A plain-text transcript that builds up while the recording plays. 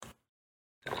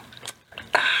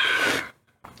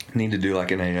Need to do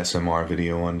like an ASMR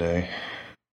video one day.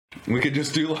 We could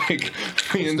just do like...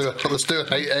 Let's do an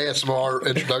ASMR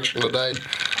introduction today.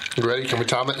 You ready? Can we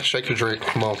time it? Shake your drink.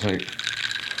 Come on. Like,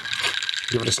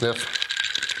 give it a sniff.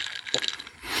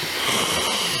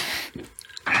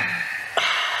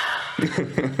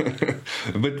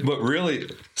 but really...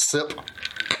 Sip.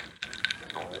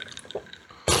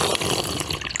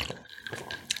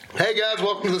 Hey guys,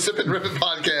 welcome to the Sip and Rip It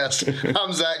podcast.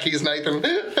 I'm Zach, he's Nathan.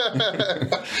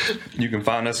 You can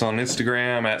find us on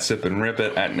Instagram at Sip and Rip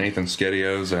It, at Nathan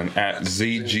Skedios, and at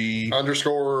ZG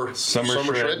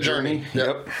 _Summer Shred Journey.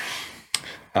 Yep.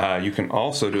 You can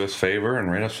also do us a favor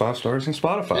and rate us 5 stars on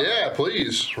Spotify. Yeah,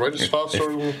 please. Rate us 5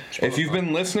 stars on Spotify. If you've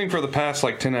been listening for the past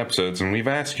like 10 episodes, and we've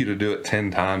asked you to do it 10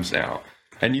 times now,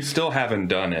 and you still haven't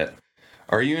done it,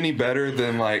 are you any better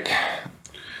than like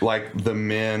the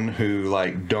men who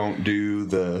like don't do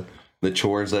the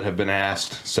chores that have been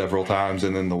asked several times,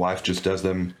 and then the wife just does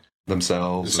them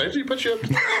themselves? Safety put you up.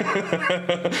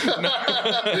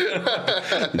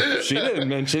 She didn't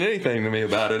mention anything to me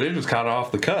about it. It was kind of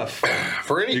off the cuff.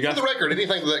 For the record,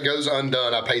 anything that goes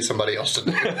undone, I pay somebody else to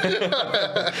do.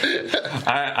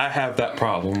 I have that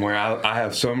problem where I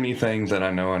have so many things that I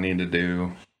know I need to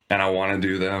do, and I want to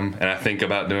do them, and I think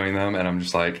about doing them, and I'm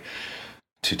just like,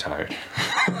 too tired.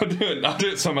 I'll do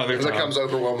it some other time. It becomes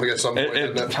overwhelming at some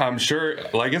point. I'm sure,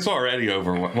 like, it's already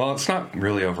overwhelming. Well, it's not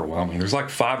really overwhelming. There's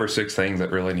like 5 or 6 things that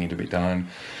really need to be done,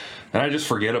 and I just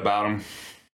forget about them.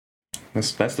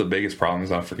 That's the biggest problem,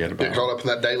 is I forget about them. Get caught up in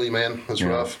that daily, man. It's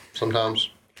rough sometimes.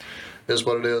 It is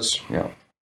what it is. Yeah.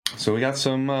 So we got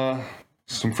some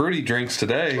fruity drinks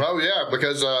today. Oh, yeah,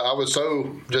 because I was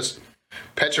so just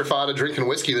petrified of drinking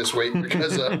whiskey this week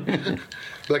because of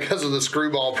the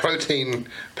Screwball protein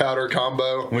powder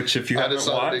combo. Which, if you haven't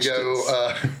watched,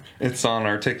 it's on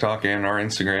our TikTok and our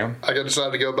Instagram. I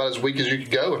decided to go about as weak as you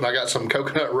could go, and I got some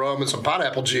coconut rum and some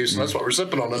pineapple juice, and that's what we're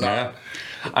sipping on tonight. Yeah.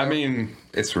 I mean,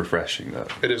 it's refreshing though.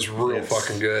 It is real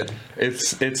fucking good.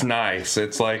 It's nice.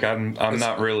 It's like I'm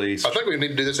not really. I think we need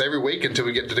to do this every week until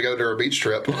we get to go to our beach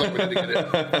trip. I think we need to get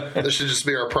it. This should just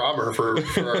be our primer for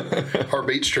our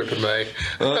beach trip in May.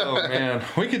 Oh man,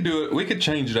 we could do it. We could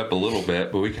change it up a little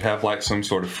bit, but we could have like some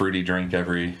sort of fruity drink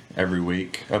every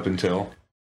week up until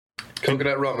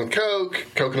coconut rum and Coke,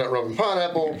 coconut rum and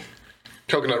pineapple,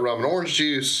 coconut rum and orange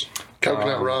juice,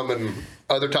 coconut rum and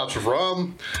other types of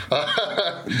rum.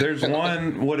 There's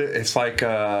one. It's like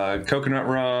coconut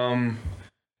rum,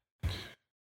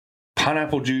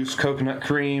 pineapple juice, coconut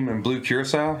cream, and blue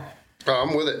curacao. Oh,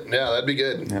 I'm with it. Yeah, that'd be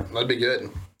good. Yeah. That'd be good.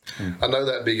 I know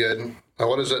that'd be good.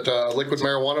 What is it? Liquid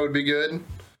marijuana would be good.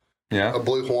 Yeah. A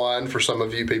blue Hawaiian for some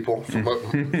of you people, for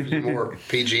you more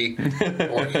PG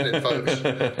oriented folks.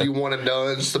 You one and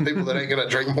dones, the people that ain't gonna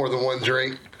drink more than one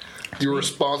drink. You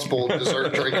responsible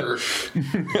dessert drinker,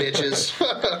 bitches.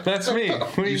 That's me.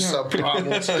 You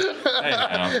subproblems. Hey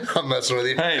now. I'm messing with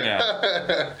you. Hey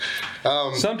now.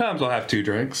 Sometimes I'll have 2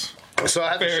 drinks. So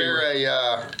I have to share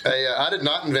I did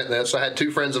not invent this. I had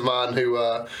 2 friends of mine who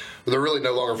they're really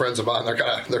no longer friends of mine. They're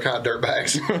kind of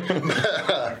dirtbags.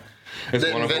 Is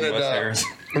one of them Wes Harris?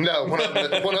 No, one of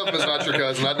them is not your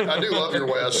cousin. I do love your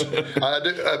Wes. I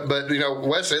do, but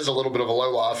Wes is a little bit of a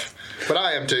lowlife, but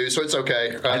I am too, so it's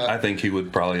okay. I think he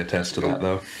would probably attest to that,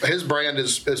 though. His brand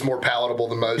is more palatable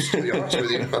than most, to be honest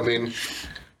with you. I mean,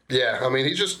 yeah,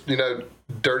 he's just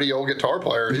dirty old guitar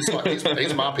player.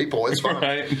 He's my people. It's fine.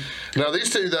 Right. Now these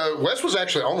 2 though, Wes was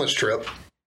actually on this trip,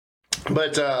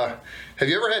 but have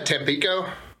you ever had Tampico?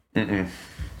 Mm-mm.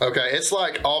 Okay, it's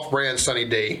like off-brand Sunny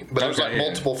D, but there's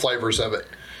multiple flavors of it.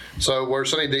 So where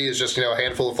Sunny D is just a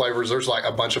handful of flavors, there's like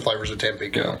a bunch of flavors of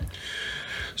Tampico. Yeah.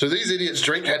 So these idiots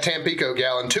drink that Tampico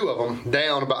gallon, 2 of them,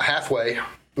 down about halfway,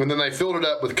 and then they filled it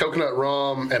up with coconut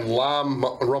rum and lime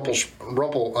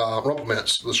rumple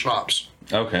mints, the schnapps.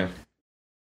 Okay.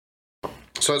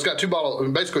 So it's got 2 bottles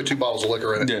of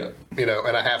liquor in it. Yeah.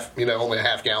 And a half, only a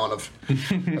half gallon of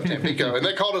Tampico. And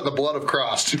they called it the blood of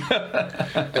Christ.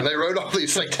 And they wrote all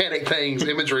these satanic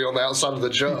imagery on the outside of the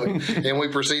jug. And we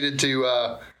proceeded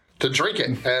to drink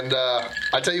it. And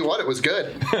I tell you what, it was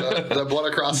good. The blood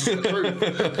of Christ is the truth.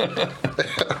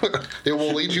 It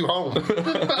will lead you home.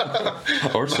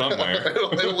 Or somewhere.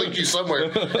 It'll lead you somewhere.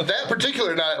 That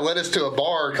particular night led us to a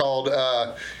bar called...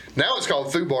 now it's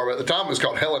called Food Bar, but at the time it was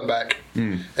called Hellenbach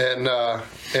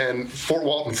in Fort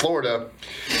Walton, Florida,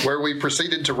 where we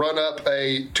proceeded to run up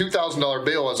a $2,000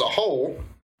 bill as a whole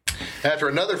after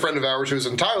another friend of ours who was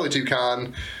entirely too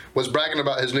kind was bragging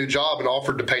about his new job and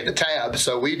offered to pay the tab.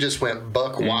 So we just went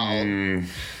buck wild.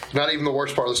 Not even the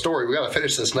worst part of the story. We got to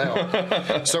finish this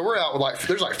now. So we're out with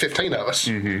there's 15 of us.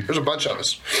 Mm-hmm. There's a bunch of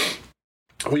us.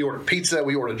 We ordered pizza,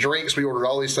 we ordered drinks, we ordered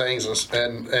all these things,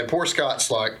 and poor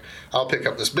Scott's like, I'll pick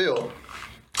up this bill.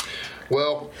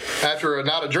 Well, after a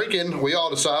night of drinking, we all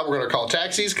decide we're going to call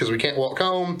taxis because we can't walk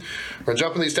home. We're going to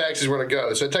jump in these taxis, we're going to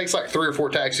go. So it takes like 3 or 4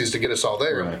 taxis to get us all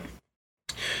there. Right.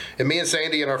 And me and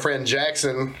Sandy and our friend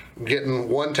Jackson get in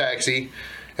one taxi,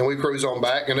 and we cruise on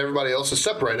back, and everybody else is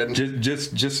separated.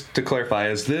 Just to clarify,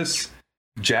 is this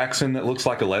Jackson that looks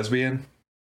like a lesbian?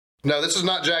 No, this is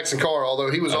not Jackson Carr,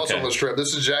 although he was also on this trip.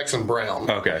 This is Jackson Brown.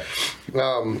 Okay.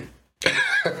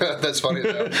 That's funny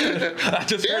though. I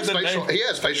just heard the name. He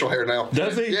has facial hair now.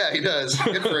 Does he? Yeah, he does.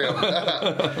 Good for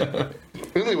him.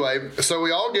 Anyway, so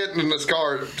we all get in this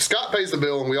car. Scott pays the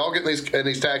bill, and we all get in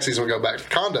these taxis, and we go back to the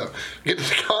condo. Get to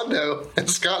the condo, and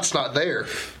Scott's not there.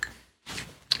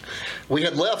 We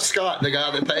had left Scott, the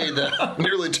guy that paid the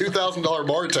nearly $2,000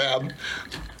 bar tab,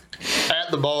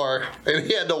 at the bar, and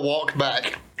he had to walk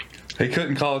back. He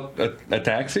couldn't call a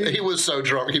taxi? He was so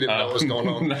drunk he didn't know what was going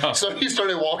on. No. So he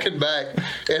started walking back,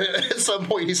 and at some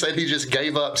point he said he just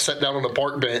gave up, sat down on a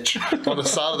park bench on the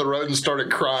side of the road and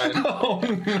started crying. Oh,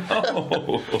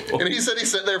 no. And he said he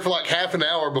sat there for like half an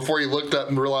hour before he looked up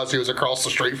and realized he was across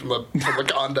the street from the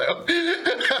condo.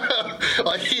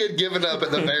 Like he had given up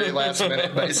at the very last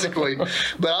minute, basically.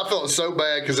 But I felt so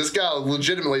bad because this guy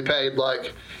legitimately paid,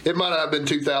 like, it might not have been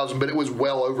 $2,000, but it was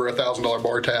well over $1,000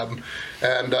 bar tab.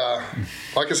 And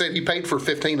like I said, he paid for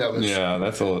 15 of us. Yeah,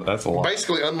 that's a lot.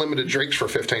 Basically unlimited drinks for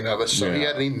 15 of us. So he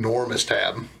had an enormous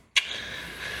tab.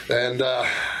 And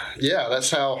yeah, that's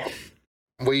how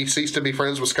we ceased to be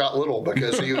friends with Scott Little,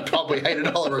 because he probably hated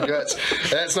all of our guts.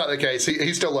 That's not the case.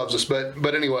 He still loves us.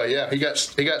 But anyway, yeah, he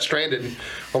got stranded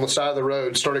on the side of the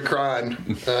road, started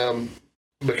crying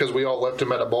because we all left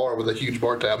him at a bar with a huge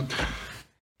bar tab.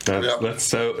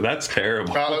 That's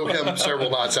terrible. I owe him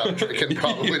several nights out of drinking,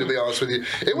 probably, to be honest with you.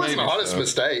 It was an honest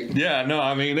mistake. Yeah, no,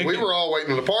 I mean... We were all waiting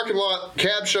in the parking lot.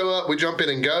 Cab show up. We jump in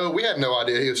and go. We had no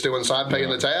idea he was still inside paying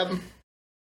the tab.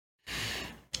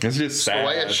 It's just sad. The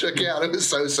way it shook out, it was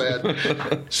so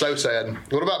sad. So sad.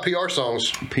 What about PR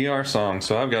songs? PR songs.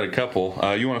 So I've got a couple.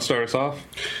 You want to start us off?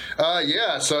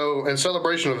 Yeah, so in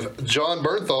celebration of John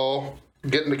Bernthal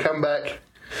getting to come back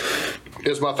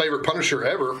as my favorite Punisher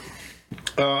ever...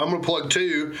 I'm going to plug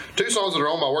two songs that are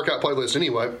on my workout playlist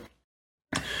anyway.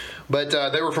 But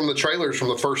they were from the trailers from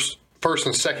the first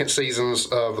and second seasons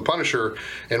of The Punisher.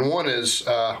 And one is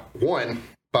One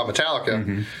by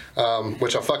Metallica,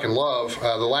 which I fucking love.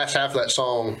 The last half of that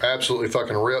song absolutely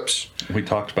fucking rips. We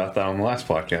talked about that on the last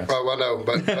podcast. Oh, I know,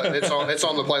 but it's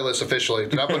on the playlist officially.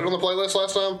 Did I put it on the playlist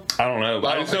last time? I don't know,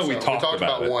 but I just know we talked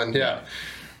about it. One, yeah.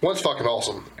 One's fucking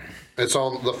awesome. It's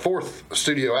on the 4th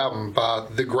studio album by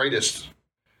the greatest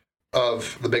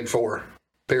of the Big Four,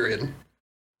 period.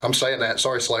 I'm saying that.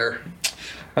 Sorry, Slayer.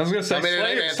 I was going to say,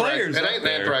 Slayer's it ain't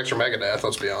Anthrax or Megadeth,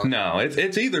 let's be honest. No,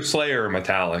 it's either Slayer or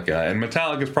Metallica. And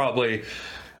Metallica's probably,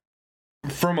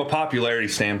 from a popularity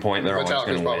standpoint, they're always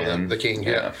going to win. The king,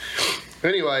 yeah.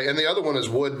 Anyway, and the other one is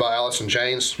Wood by Alice in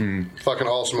Chains. Fucking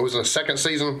awesome. It was in the second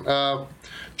season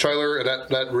trailer, and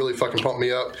that really fucking pumped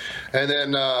me up. And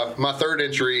then my third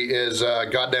entry is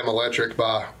Goddamn Electric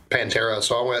by Pantera.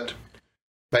 So I went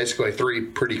basically 3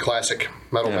 pretty classic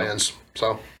metal bands.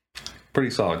 So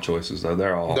pretty solid choices, though.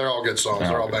 They're all good songs.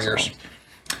 They're all bangers. Songs.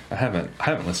 I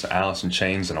haven't listened to Alice in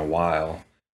Chains in a while.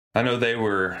 I know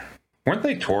weren't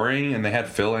they touring and they had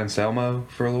Phil Anselmo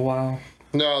for a little while?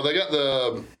 No, they got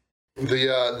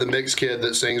the mixed kid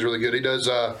that sings really good. He does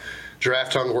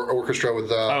Giraffe Tongue Orchestra with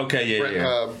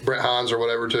Brent Hines or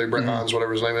whatever too. Brent Hines,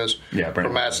 whatever his name is. Yeah, Brent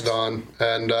from Macedon,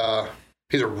 and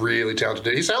he's a really talented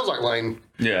dude. He sounds like Lane.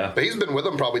 Yeah, but he's been with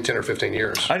them probably 10 or 15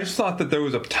 years. I just thought that there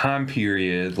was a time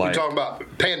period like you're talking about.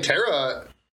 Pantera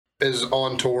is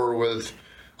on tour with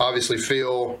obviously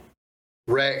Phil,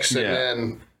 Rex, and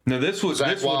then. No, this would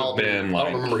have been like... I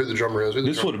don't remember who the drummer is.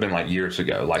 This would have been like years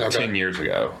ago, 10 years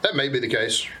ago. That may be the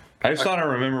case. I just thought I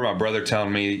remember my brother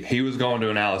telling me he was going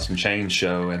to an Alice in Chains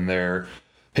show, and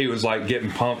he was like getting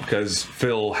pumped because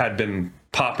Phil had been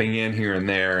popping in here and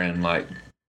there and like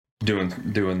doing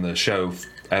the show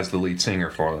as the lead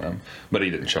singer for them, but he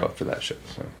didn't show up for that show.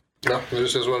 So. No, it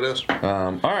just is what it is.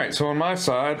 All right, so on my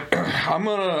side,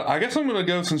 I guess I'm gonna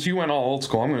go, since you went all old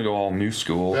school, I'm gonna go all new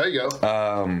school. There you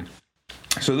go.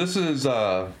 So this is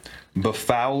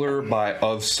Befouler by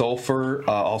Of Sulfur,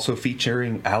 also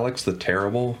featuring Alex the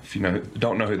Terrible. If you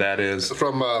don't know who that is,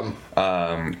 from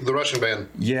the Russian band.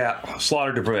 Yeah,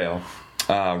 Slaughter to Prevail.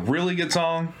 Really good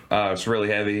song. It's really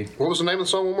heavy. What was the name of the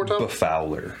song one more time?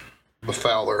 Befouler.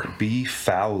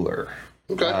 Befouler.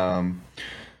 Okay.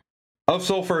 Of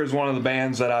Sulfur is one of the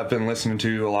bands that I've been listening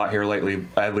to a lot here lately,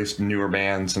 at least newer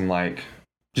bands, and like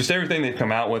just everything they've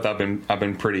come out with, I've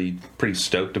been pretty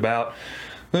stoked about.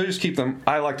 I just keep them.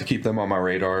 I like to keep them on my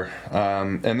radar.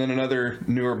 And then another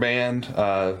newer band.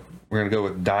 We're gonna go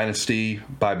with Dynasty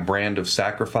by Brand of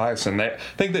Sacrifice, and I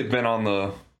think they've been on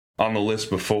the list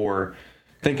before.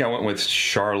 I think I went with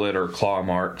Charlotte or Claw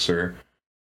Marks or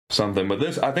something,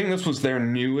 but I think this was their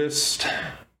newest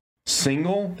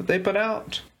single that they put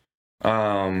out.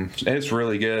 It's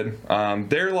really good.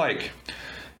 They're like,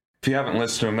 if you haven't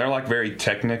listened to them, they're like very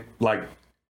like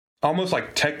almost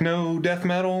like techno death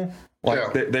metal.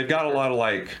 Like they've got a lot of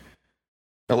like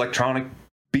electronic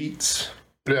beats.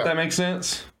 If that makes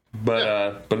sense.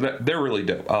 But they're really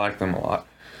dope. I like them a lot.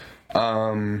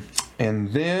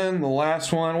 And then the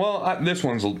last one, this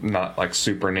one's not like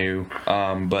super new,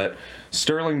 but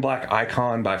Sterling Black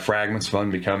Icon by Fragments of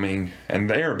Unbecoming, and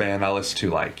they're a band I listened to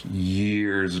like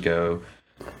years ago,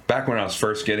 back when I was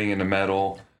first getting into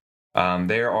metal.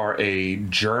 They are a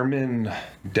German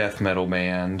death metal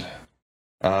band,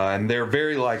 and they're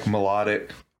very like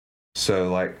melodic, so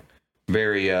like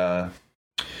very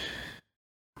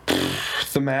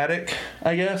thematic,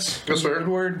 I guess. That's fair. Good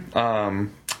word.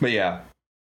 But yeah,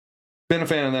 been a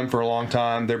fan of them for a long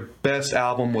time. Their best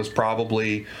album was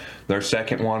probably their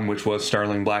second one, which was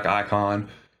Sterling Black Icon.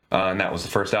 And that was the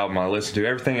first album I listened to.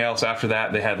 Everything else after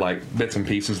that, they had like bits and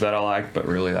pieces that I liked, but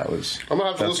really that was... I'm going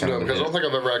to have to listen to them because I don't think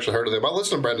I've ever actually heard of them. I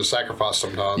listen to Brand of Sacrifice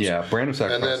sometimes. Yeah, Brand of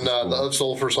Sacrifice. And then the Of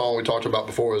Sulfur song we talked about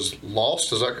before is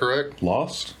Lost, is that correct?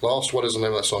 Lost? Lost, what is the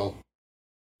name of that song?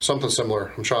 Something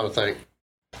similar. I'm trying to think.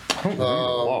 I don't remember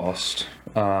Lost.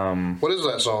 What is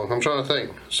that song? I'm trying to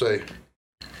think. Let's see.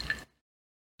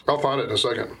 I'll find it in a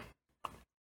second.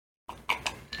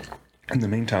 In the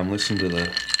meantime, listen to the...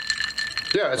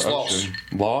 Yeah, it's Lost.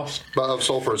 Lost? By Of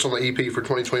Sulfur. It's on the EP for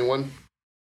 2021.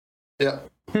 Yeah.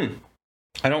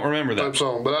 I don't remember that. Dope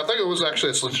song. But I think it was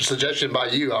actually a suggestion by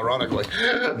you, ironically.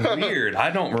 Weird.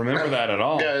 I don't remember that at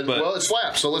all. Yeah, but... well, it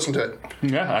slaps, so listen to it.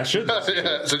 Yeah, I should.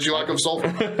 Yeah, since you like Of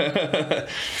Sulfur.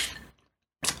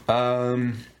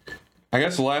 I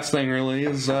guess the last thing really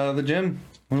is the gym.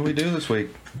 What do we do this week?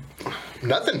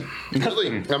 Nothing.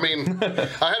 Really. I mean,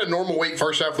 I had a normal week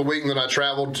first half of the week, and then I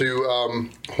traveled to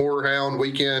Horror Hound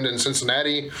weekend in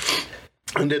Cincinnati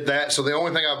and did that. So the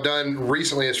only thing I've done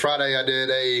recently is Friday I did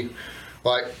a,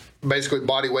 basically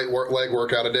body weight leg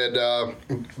workout. I did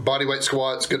body weight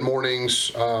squats, good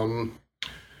mornings,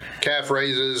 calf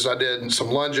raises. I did some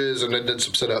lunges, and then did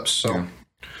some sit-ups. So. Yeah.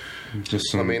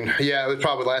 I mean, yeah, it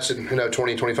probably lasted,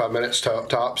 20, 25 minutes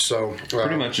tops. So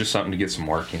pretty much just something to get some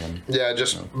work in. Yeah,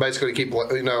 just basically keep,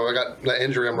 I got the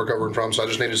injury I'm recovering from, so I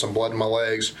just needed some blood in my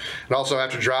legs. And also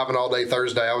after driving all day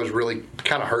Thursday, I was really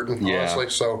kind of hurting, honestly.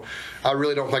 So I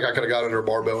really don't think I could have got under a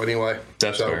barbell anyway.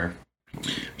 That's fair.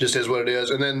 Just is what it is.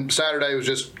 And then Saturday was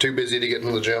just too busy to get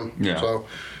into the gym. Yeah. So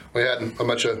we had a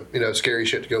bunch of, scary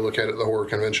shit to go look at the horror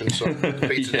convention. So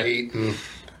pizza to eat and...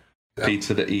 Yeah.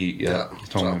 Pizza to eat, You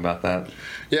told me about that.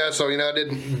 Yeah, so I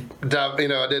did dive,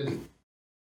 I did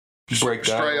stray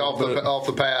off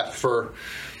the path for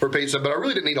pizza, but I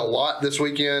really didn't eat a lot this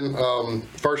weekend.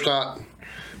 First night,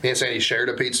 me and Sandy shared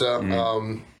a pizza.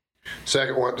 Mm-hmm.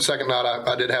 Second night,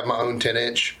 I did have my own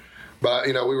 10-inch, but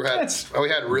we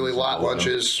had really light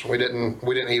lunches. We didn't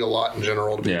eat a lot in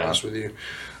general, to be honest with you.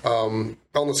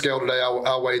 On the scale today,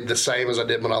 I weighed the same as I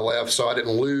did when I left, so I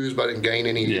didn't lose, but I didn't gain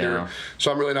any either. So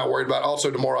I'm really not worried about it.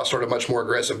 Also, tomorrow I start a much more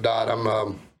aggressive diet.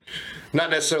 I'm not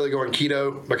necessarily going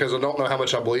keto because I don't know how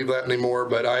much I believe that anymore,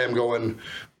 but I am going,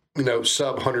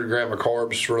 sub 100 gram of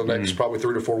carbs for the next probably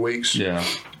 3 to 4 weeks. Yeah.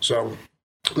 So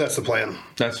that's the plan.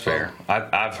 That's fair.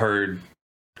 I've heard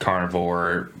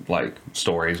carnivore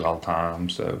stories all the time,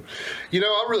 so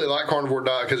I really like carnivore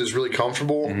diet because it's really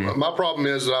comfortable. My problem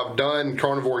is that I've done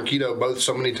carnivore and keto both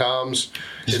so many times,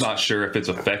 just not sure if it's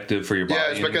effective for your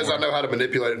body. It's because I know how to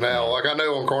manipulate it now. Like I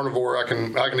know on carnivore I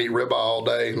can eat ribeye all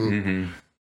day and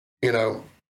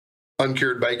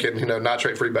uncured bacon,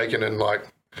 nitrate free bacon, and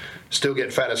still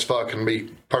get fat as fuck and be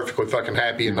perfectly fucking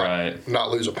happy and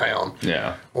not lose a pound.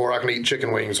 Yeah. Or I can eat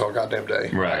chicken wings all goddamn day.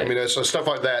 Right. I mean, it's stuff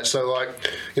like that. So, I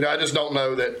just don't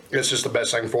know that it's just the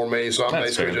best thing for me. So I'm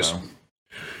basically just,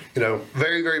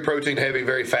 very, very protein heavy,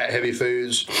 very fat heavy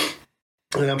foods.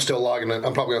 And I'm still logging in.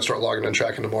 I'm probably going to start logging and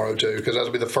tracking tomorrow, too, because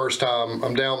that'll be the first time.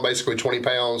 I'm down basically 20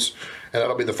 pounds, and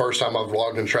that'll be the first time I've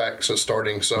logged and tracked since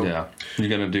starting. So yeah. You're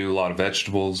going to do a lot of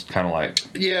vegetables, kind of like...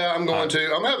 Yeah, I'm going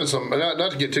to. I'm having some,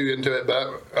 not to get too into it,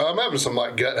 but I'm having some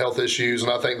gut health issues,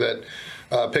 and I think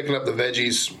that picking up the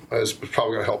veggies is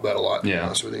probably going to help that a lot, to be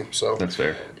honest with you. So that's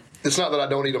fair. It's not that I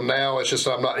don't eat them now. It's just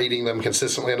that I'm not eating them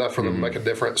consistently enough for them to make a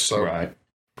difference. So,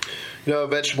 a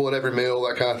vegetable at every meal,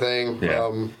 that kind of thing.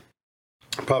 Yeah.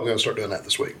 I'm probably going to start doing that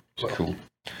this week. So. Cool.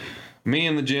 me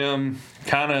in the gym,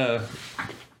 kind of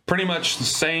pretty much the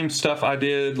same stuff I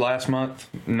did last month.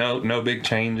 No big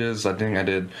changes. I think I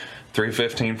did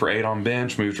 315 for 8 on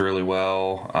bench, moved really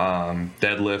well.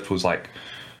 Deadlift was like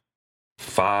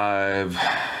 5.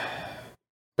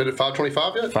 Been at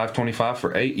 525 yet? 525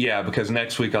 for 8. Yeah, because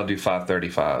next week I'll do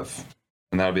 535,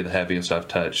 and that'll be the heaviest I've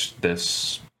touched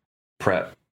this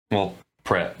prep.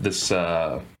 This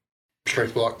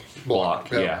strength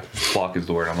block. Yeah, block is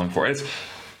the word I'm looking for. It's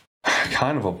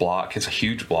kind of a block. It's a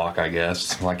huge block, I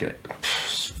guess. Like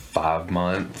 5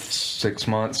 months, 6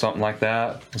 months, something like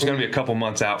that. It's going to be a couple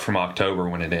months out from October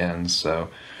when it ends. So,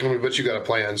 but you got a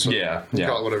plan. So yeah.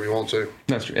 Call it whatever you want to.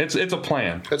 That's true. It's a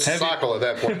plan. It's a cycle at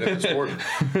that point.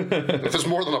 If it's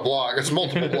more than a block, it's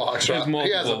multiple blocks. Right?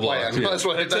 He has a plan. Blocks, yeah.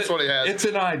 That's what he has. It's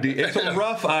an idea. It's a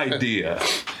rough idea.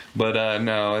 But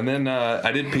no. And then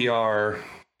I did PR,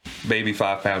 baby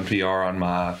 5-pound PR on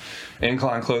my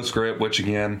incline close grip, which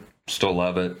again, still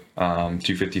love it.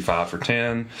 255 for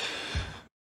 10.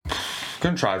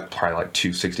 Gonna try probably like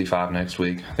 265 next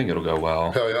week. I think it'll go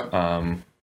well. Hell yeah.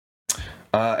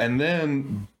 And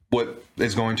then what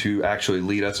is going to actually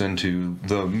lead us into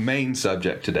the main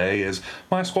subject today is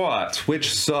my squats,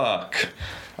 which suck.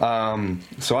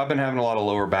 So I've been having a lot of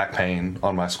lower back pain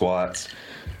on my squats.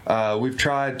 We've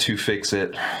tried to fix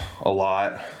it a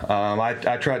lot.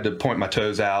 I tried to point my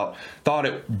toes out, thought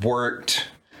it worked.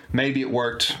 Maybe it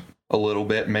worked a little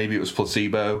bit. Maybe it was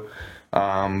placebo.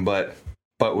 But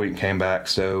butt week came back,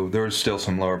 so there was still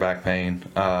some lower back pain.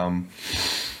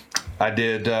 I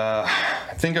did, I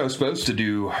think I was supposed to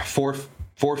do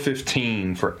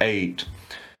 415 for 8,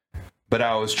 but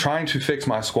I was trying to fix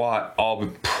my squat all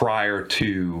prior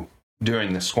to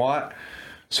doing the squat.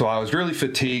 So I was really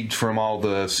fatigued from all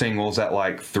the singles at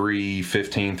like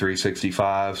 315,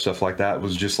 365, stuff like that. It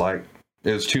was just like,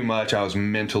 it was too much. I was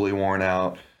mentally worn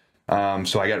out.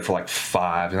 So I got it for like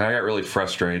 5, and I got really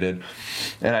frustrated,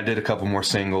 and I did a couple more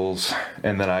singles,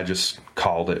 and then I just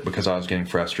called it because I was getting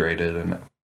frustrated, and I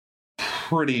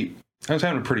was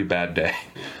having a pretty bad day,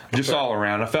 just all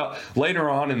around. I felt later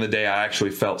on in the day, I actually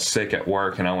felt sick at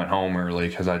work, and I went home early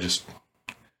because I just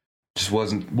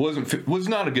was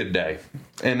not a good day,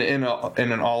 in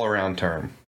an all around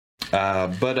term.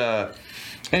 But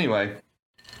anyway,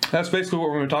 that's basically what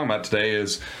we're going to be talking about today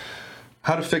is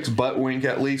how to fix butt wink,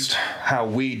 at least how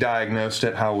we diagnosed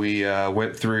it, how we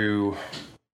went through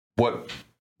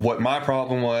what my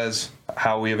problem was,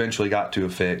 how we eventually got to a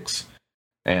fix,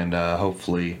 and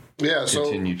hopefully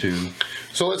continue to.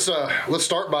 So let's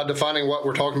start by defining what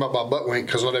we're talking about by butt wink,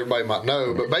 because not everybody might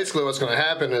know. But basically what's going to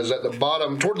happen is at the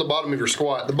bottom, toward the bottom of your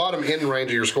squat, the bottom end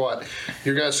range of your squat,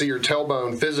 you're going to see your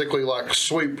tailbone physically like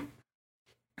sweep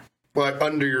like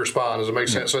under your spine. Does it make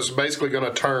sense? So it's basically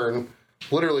going to turn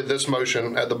literally this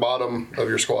motion at the bottom of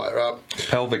your squat, right?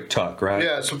 Pelvic tuck, right?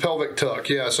 Yeah, it's a pelvic tuck.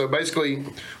 Yeah, so basically,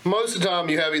 most of the time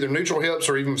you have either neutral hips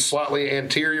or even slightly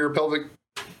anterior pelvic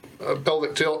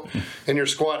tilt in your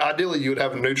squat. Ideally, you would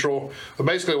have a neutral. But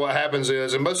basically, what happens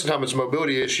is, and most of the time it's a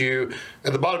mobility issue,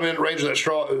 at the bottom end range of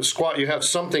that squat, you have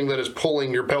something that is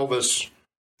pulling your pelvis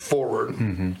forward.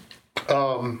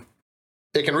 Mm-hmm.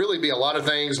 It can really be a lot of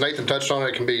things. Nathan touched on it.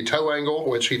 It can be toe angle,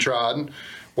 which he tried.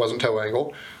 Wasn't toe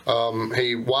angle.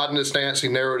 He widened his stance. He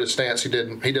narrowed his stance. He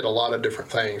did a lot of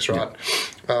different things, right?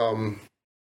 Yeah.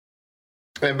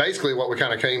 And basically, what we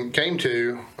kind of came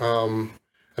to, and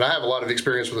I have a lot of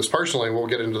experience with this personally. And we'll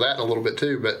get into that in a little bit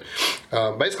too. But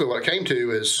basically, what it came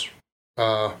to is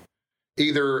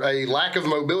either a lack of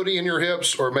mobility in your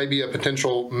hips, or maybe a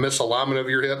potential misalignment of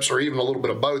your hips, or even a little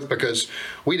bit of both. Because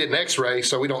we did an X-ray,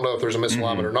 so we don't know if there's a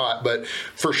misalignment or not. But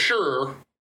for sure,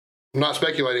 I'm not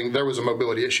speculating, there was a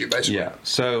mobility issue, basically. Yeah.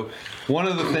 So one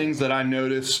of the things that I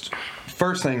noticed,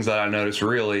 first things that I noticed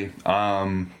really,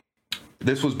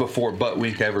 this was before butt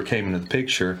wink ever came into the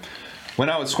picture. When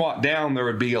I would squat down, there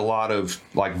would be a lot of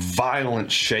like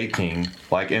violent shaking,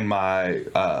 like in my,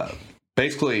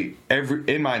 basically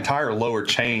in my entire lower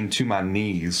chain to my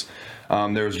knees.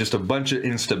 There was just a bunch of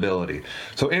instability.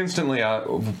 So instantly I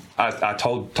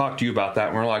talked to you about that,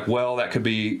 and we're like, well, that could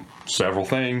be several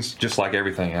things, just like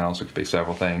everything else. It could be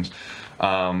several things.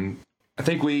 I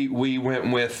think we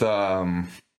went with, I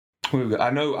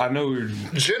know.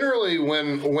 Generally,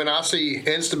 when I see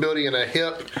instability in a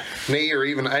hip, knee, or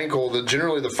even ankle,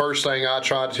 generally the first thing I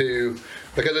try to,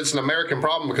 because it's an American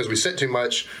problem because we sit too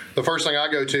much, the first thing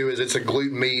I go to is it's a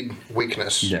glute med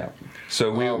weakness. Yeah.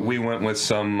 So we went with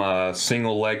some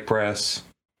single leg press,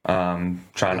 trying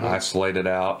to isolate it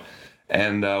out.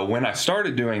 And when I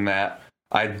started doing that,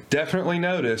 I definitely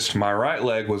noticed my right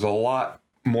leg was a lot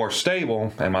more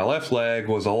stable, and my left leg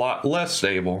was a lot less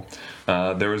stable.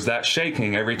 There was that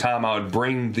shaking every time I would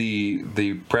bring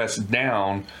the press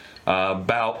down,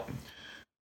 about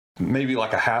maybe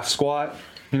like a half squat.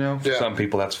 For some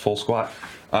people that's full squat.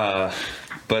 So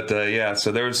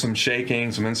there was some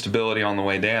shaking, some instability on the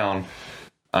way down.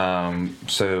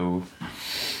 So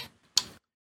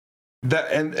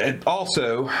that, and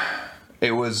also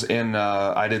it was in,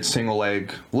 I did single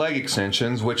leg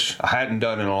extensions, which I hadn't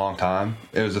done in a long time.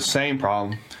 It was the same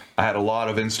problem. I had a lot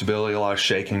of instability, a lot of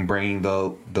shaking, bringing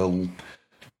the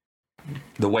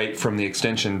weight from the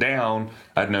extension down.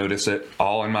 I'd notice it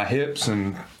all in my hips,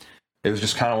 and it was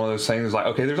just kind of one of those things like,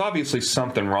 okay, there's obviously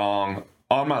something wrong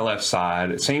on my left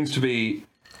side. It seems to be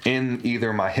in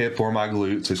either my hip or my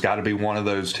glutes. It's got to be one of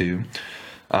those two.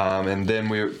 And then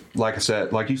like you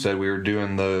said, we were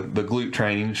doing the glute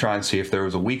training to try and see if there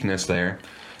was a weakness there.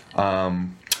 I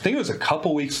think it was a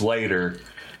couple weeks later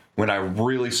when I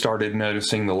really started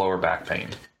noticing the lower back pain.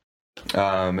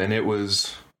 And I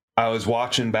was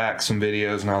watching back some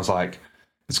videos, and I was like,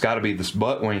 it's got to be this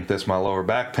butt wink that's my lower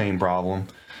back pain problem.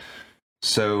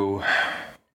 So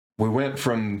we went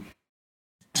from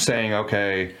saying,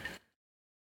 okay,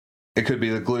 it could be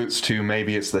the glutes to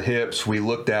maybe it's the hips. We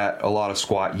looked at a lot of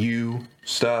Squat U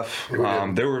stuff.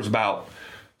 There was about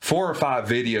 4 or 5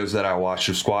 videos that I watched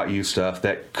of Squat U stuff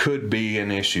that could be an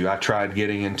issue. I tried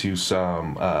getting into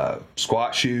some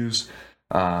squat shoes.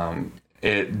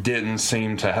 It didn't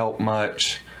seem to help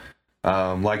much.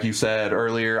 Like you said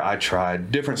earlier, I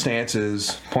tried different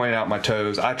stances, pointing out my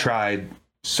toes. I tried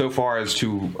so far as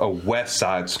to a west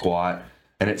side squat,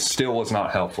 and it still was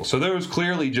not helpful. So there was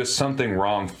clearly just something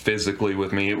wrong physically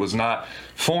with me. It was not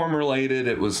form related.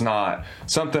 It was not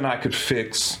something I could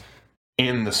fix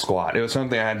in the squat. It was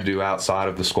something I had to do outside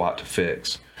of the squat to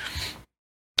fix.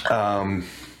 I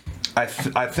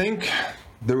think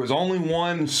there was only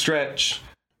one stretch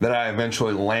that I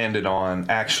eventually landed on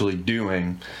actually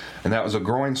doing, and that was a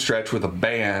groin stretch with a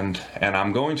band. And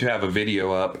I'm going to have a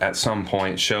video up at some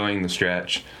point showing the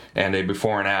stretch and a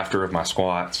before and after of my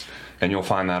squats, and you'll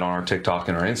find that on our TikTok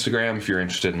and our Instagram if you're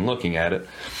interested in looking at it.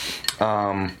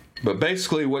 But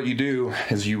basically what you do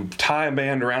is you tie a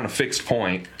band around a fixed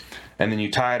point, and then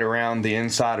you tie it around the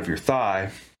inside of your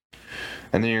thigh,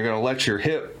 and then you're going to let your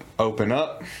hip open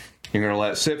up. You're going to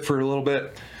let it sit for a little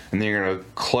bit, and then you're going to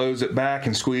close it back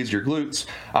and squeeze your glutes.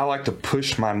 I like to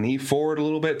push my knee forward a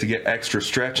little bit to get extra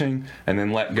stretching, and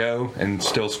then let go and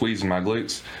still squeezing my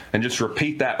glutes, and just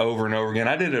repeat that over and over again.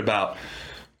 I did it about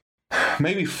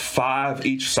maybe 5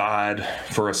 each side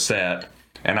for a set,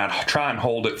 and I'd try and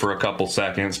hold it for a couple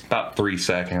seconds, about 3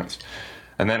 seconds,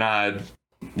 and then I'd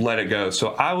let it go.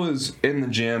 So I was in the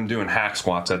gym doing hack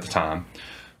squats at the time.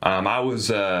 I was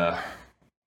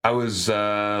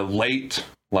late.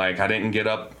 Like, I didn't get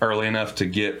up early enough to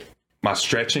get my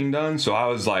stretching done, so I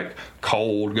was like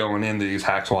cold going into these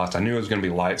hack squats. I knew it was going to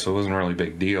be light, so it wasn't really a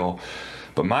big deal.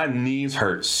 But my knees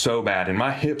hurt so bad, and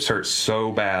my hips hurt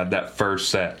so bad that first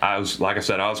set. Like I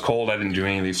said, I was cold. I didn't do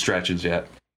any of these stretches yet.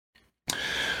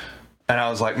 And I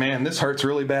was like, man, this hurts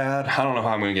really bad. I don't know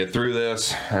how I'm going to get through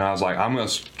this. And I was like, I'm going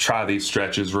to try these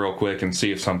stretches real quick and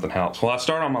see if something helps. Well, I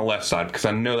start on my left side because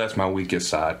I know that's my weakest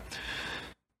side.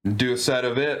 Do a set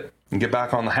of it and get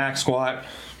back on the hack squat.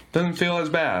 Doesn't feel as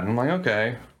bad. I'm like,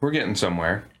 okay, we're getting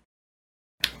somewhere.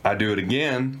 I do it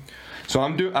again. So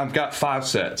I've got 5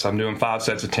 sets. I'm doing 5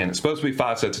 sets of 10. It's supposed to be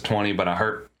 5 sets of 20, but I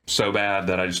hurt so bad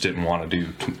that I just didn't want to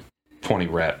do 20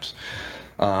 reps.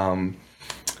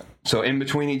 So in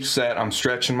between each set, I'm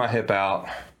stretching my hip out.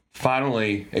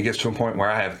 Finally, it gets to a point where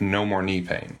I have no more knee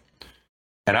pain.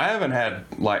 And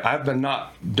I've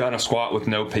not done a squat with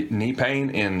no knee pain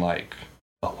in like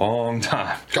a long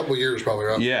time. A couple of years probably,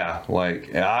 right? Yeah,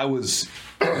 like I was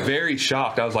very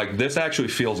shocked. I was like, this actually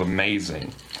feels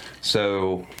amazing.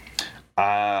 So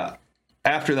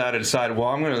after that, I decided, well,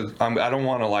 I don't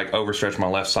want to like overstretch my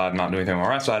left side and not do anything on my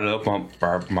right side. I open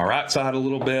up my right side a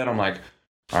little bit. I'm like,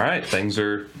 all right, things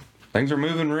are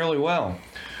moving really well.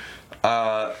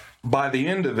 By the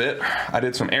end of it, I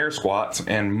did some air squats,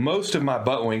 and most of my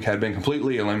butt wink had been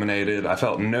completely eliminated. I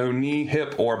felt no knee,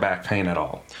 hip, or back pain at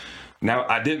all. Now,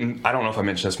 I don't know if I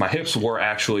mentioned this, my hips were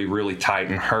actually really tight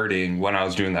and hurting when I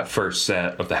was doing that first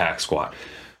set of the hack squat.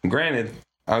 Granted,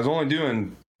 I was only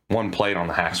doing 1 plate on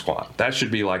the hack squat. That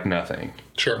should be like nothing.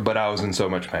 Sure. But I was in so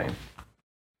much pain.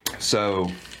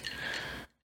 So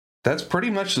that's pretty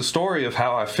much the story of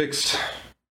how I fixed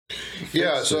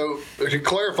Yeah, so to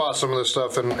clarify some of this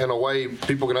stuff in a way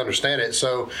people can understand it.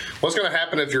 So what's going to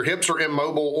happen if your hips are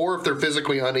immobile or if they're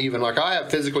physically uneven? Like I have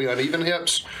physically uneven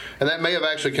hips, and that may have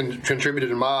actually contributed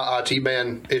to my IT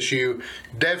band issue,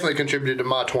 definitely contributed to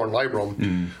my torn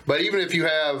labrum. But even if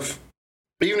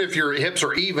your hips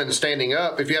are even standing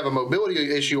up, if you have a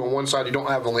mobility issue on one side, you don't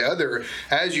have on the other,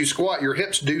 as you squat, your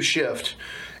hips do shift.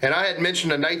 And I had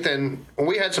mentioned to Nathan, when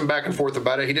we had some back and forth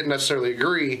about it, he didn't necessarily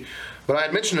agree, but I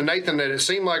had mentioned to Nathan that it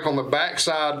seemed like on the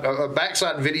backside, a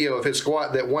backside video of his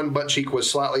squat, that one butt cheek was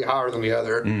slightly higher than the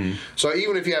other. So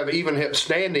even if you have even hips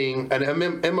standing, an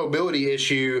immobility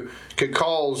issue could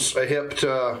cause a hip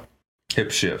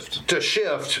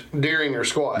shift during your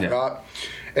squat, right?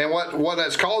 And what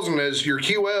that's causing is your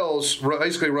QLs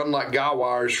basically run like guy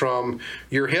wires from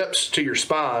your hips to your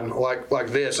spine, like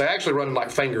this. They actually run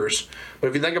like fingers. But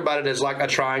if you think about it as like a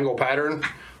triangle pattern,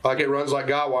 like it runs like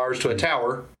guy wires to a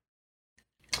tower,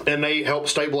 and they help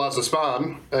stabilize the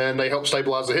spine, and they help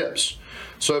stabilize the hips.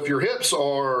 So if your hips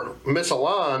are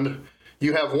misaligned,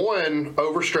 you have one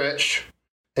overstretched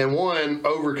and one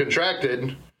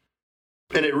overcontracted,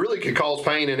 and it really could cause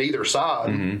pain in either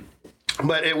side.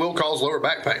 But it will cause lower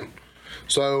back pain.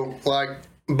 So, like,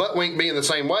 butt wink being the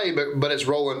same way, but it's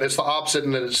rolling. It's the opposite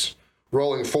in that it's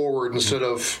rolling forward instead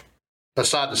of a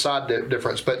side-to-side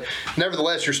difference. But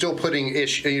nevertheless, you're still putting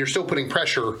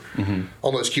pressure on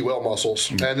those QL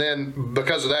muscles. And then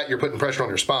because of that, you're putting pressure on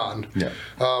your spine.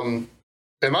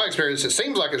 In my experience, it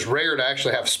seems like it's rare to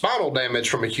actually have spinal damage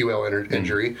from a QL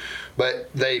injury, but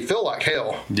they feel like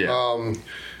hell.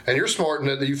 And you're smart in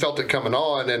that you felt it coming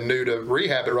on and knew to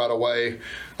rehab it right away.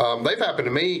 They've happened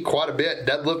to me quite a bit,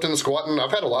 deadlifting and squatting.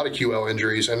 I've had a lot of QL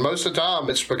injuries, and most of the time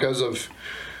it's because of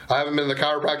I haven't been to the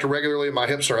chiropractor regularly and my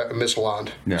hips are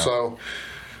misaligned. So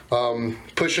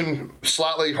pushing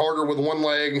slightly harder with one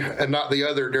leg and not the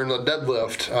other during the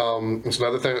deadlift. It's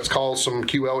another thing that's caused some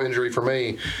QL injury for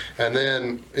me. And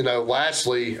then,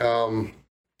 lastly,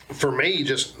 for me,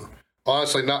 just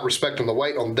honestly not respecting the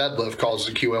weight on deadlift causes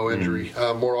a QL injury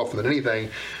more often than anything.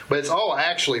 But it's all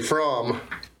actually from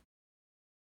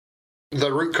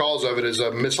the root cause of it is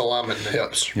a misalignment in the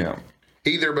hips.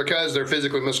 Either because they're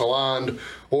physically misaligned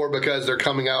or because they're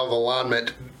coming out of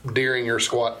alignment during your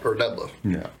squat or deadlift.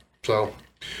 So,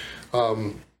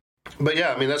 but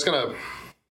yeah, I mean, that's going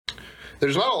to,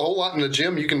 there's not a whole lot in the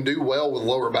gym you can do well with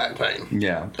lower back pain.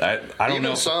 I don't know.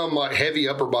 Even some like heavy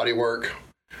upper body work.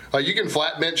 Like you can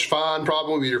flat bench fine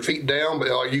probably with your feet down, but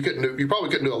like you probably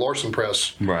couldn't do a Larson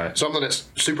press. Something that's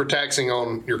super taxing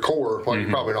on your core, like you're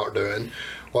probably not doing.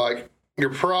 Like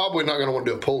you're probably not going to want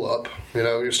to do a pull up,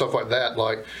 stuff like that.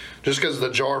 Like just because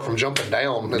the jar from jumping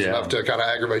down is enough to kind of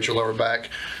aggravate your lower back.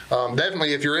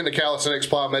 Definitely, if you're into calisthenics,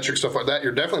 plyometric stuff like that,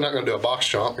 you're definitely not going to do a box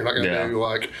jump. You're not going to do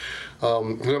like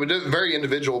very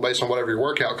individual based on whatever your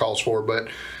workout calls for. But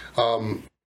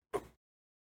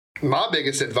my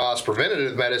biggest advice,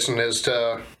 preventative medicine, is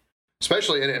to,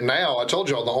 especially in it now, I told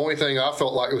y'all the only thing I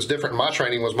felt like was different in my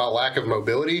training was my lack of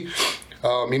mobility.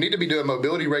 You need to be doing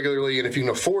mobility regularly, and if you can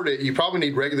afford it, you probably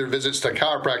need regular visits to a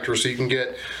chiropractor so you can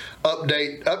get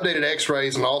updated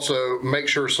x-rays and also make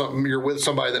sure you're with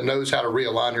somebody that knows how to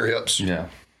realign your hips.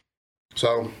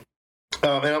 So,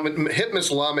 hip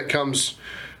misalignment comes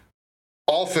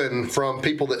often from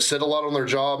people that sit a lot on their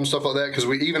job and stuff like that, because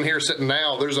we even here sitting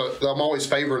now, I'm always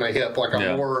favoring a hip. Like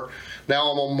I'm more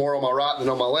on my right than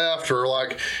on my left, or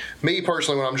like me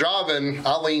personally, when I'm driving,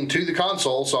 I lean to the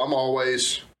console, so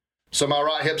my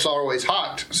right hip's always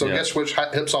high. So guess which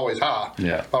hip's always high?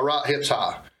 My right hip's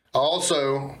high.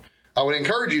 I would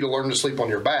encourage you to learn to sleep on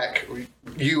your back,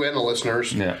 you and the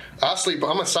listeners.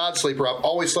 I'm a side sleeper. I've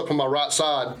always slept on my right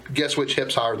side. Guess which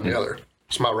hip's higher than the other?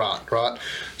 It's my right?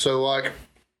 So,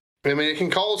 it can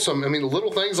cause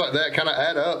little things like that kind of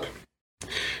add up.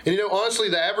 And, honestly,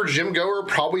 the average gym goer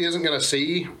probably isn't going to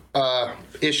see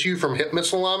issue from hip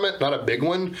misalignment, not a big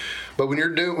one. But when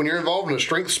you're involved in a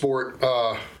strength sport,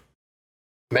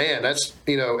 man, that's,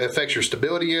 it affects your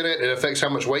stability in it. It affects how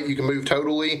much weight you can move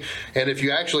totally. And if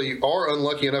you actually are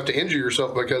unlucky enough to injure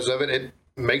yourself because of it, it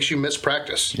makes you miss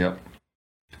practice.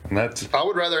 I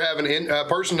would rather have a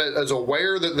person that is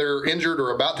aware that they're injured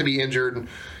or about to be injured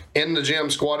in the gym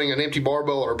squatting an empty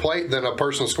barbell or plate than a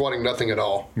person squatting nothing at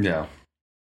all. I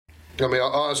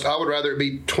would rather it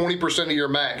be 20% of your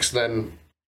max than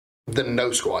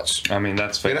no squats.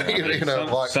 That's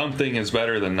fair. Something is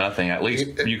better than nothing. At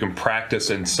least you can practice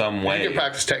in some way. You can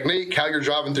practice technique, how you're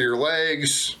driving through your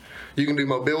legs. You can do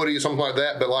mobility, something like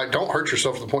that, but don't hurt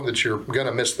yourself to the point that you're going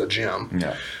to miss the gym.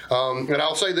 And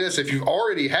I'll say this, if you've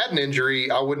already had an injury,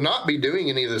 I would not be doing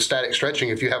any of the static stretching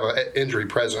if you have an injury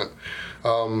present.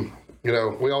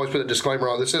 we always put a disclaimer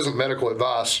on this isn't medical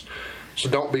advice, so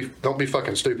don't be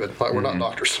fucking stupid. Like, we're not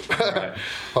doctors. Right.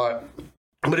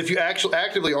 But if you actually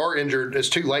actively are injured, it's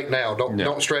too late now.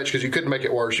 Don't stretch, because you could make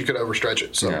it worse. You could overstretch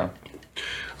it. So. Yeah.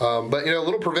 But a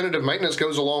little preventative maintenance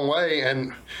goes a long way,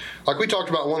 and like we talked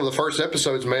about in one of the first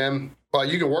episodes, man.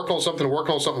 You can work on something,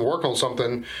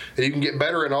 and you can get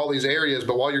better in all these areas.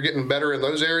 But while you're getting better in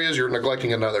those areas, you're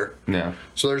neglecting another. Yeah.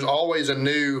 So there's always a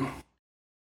new.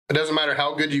 It doesn't matter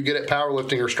how good you get at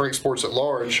powerlifting or strength sports at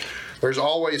large. There's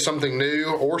always something new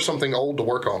or something old to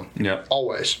work on. Yeah.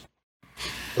 Always.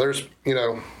 There's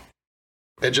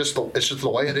it's just the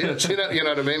way it is. You know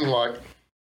what I mean? Like,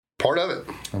 part of it.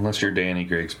 Unless you're Danny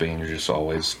Grigsby and you're just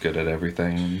always good at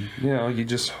everything. You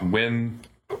just win.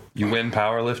 You win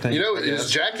powerlifting. As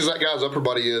jacked as that guy's upper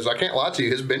body is, I can't lie to you,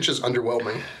 his bench is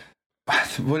underwhelming.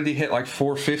 What did he hit? Like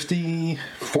 450?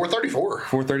 434.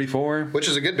 434? Which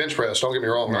is a good bench press, don't get me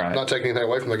wrong. Right. I'm not taking anything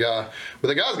away from the guy. But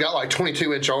the guy's got like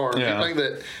 22-inch arms. Yeah. You think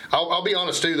that, I'll be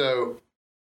honest too, though,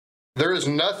 there is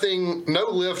no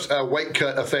lift weight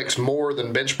cut affects more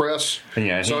than bench press.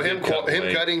 Yeah, so him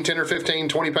cutting 10 or 15,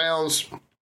 20 pounds.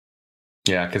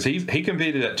 Yeah, because he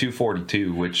competed at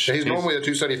 242, which he's normally at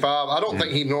 275. I don't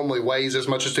think he normally weighs as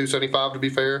much as 275, to be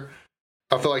fair.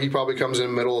 I feel like he probably comes in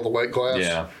the middle of the weight class.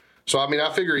 Yeah. So,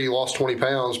 I figure he lost 20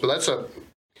 pounds, but that's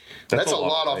a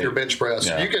lot off your bench press.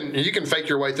 Yeah. You can fake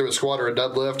your way through a squat or a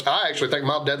deadlift. I actually think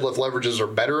my deadlift leverages are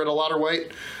better at a lighter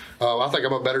weight. I think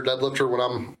I'm a better deadlifter when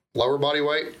I'm lower body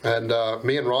weight, and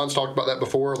me and Ron's talked about that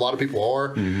before. A lot of people are.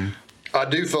 Mm-hmm. I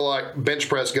do feel like bench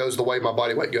press goes the way my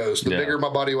body weight goes. The bigger my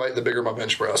body weight, the bigger my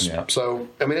bench press. Yeah. So,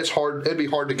 it's hard. It'd be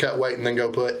hard to cut weight and then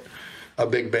go put a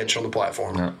big bench on the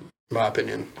platform, in my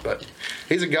opinion. But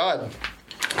he's a god.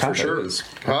 For sure. Is.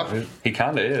 Huh? He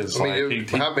kind of is. How do you,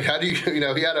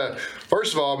 he had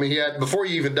first of all, he had, before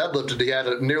you even deadlifted, he had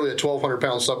nearly a 1,200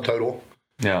 pound subtotal.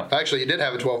 Yeah. Actually, he did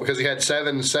have a 12 because he had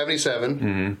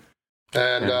 777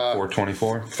 and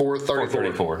 424.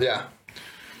 434. Yeah.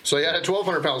 So he had a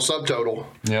 1,200 pound subtotal.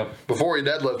 Yep. Before he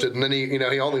deadlifted, and then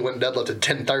he only went and deadlifted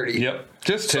 1030. Yep.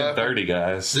 Just 1030,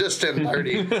 guys. Just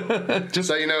 1030.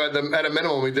 So at a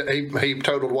minimum, he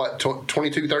totaled what,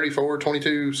 2234,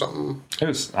 22 something. It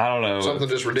was, I don't know, something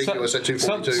just ridiculous at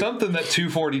 242. Something that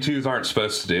 242s aren't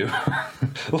supposed to do.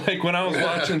 Like when I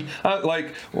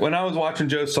was watching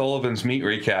Joe Sullivan's meet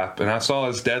recap, and I saw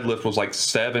his deadlift was like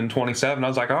 727. I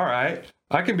was like, all right.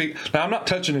 I can be. Now, I'm not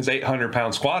touching his 800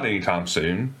 pound squat anytime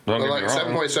soon. Don't get me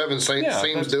wrong. 7.7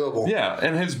 seems doable. Yeah,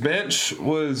 and his bench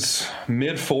was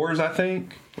mid fours, I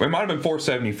think. It might have been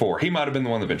 474. He might have been the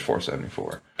one that benched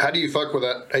 474. How do you fuck with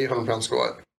that 800 pound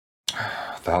squat?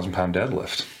 1,000 pound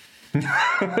deadlift. You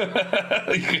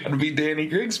gotta be Danny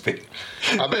Grigsby.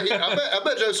 I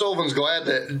bet Joe Sullivan's glad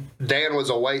that Dan was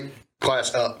a weight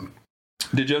class up.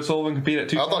 Did Joe Sullivan compete at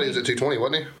 220? I thought he was at 220,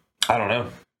 wasn't he? I don't know.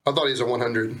 I thought he was at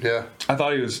 100. Yeah. I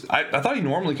thought he was. I thought he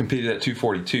normally competed at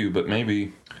 242, but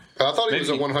maybe. I thought he was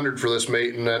at 100 for this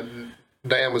meet, and then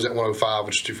Dan was at 105,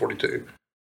 which is 242.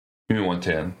 You mean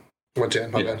 110? 110.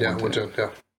 My bad. Yeah, 110.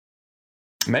 Yeah.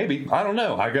 Maybe. I don't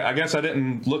know. I guess I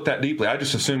didn't look that deeply. I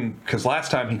just assumed because last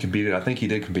time he competed, I think he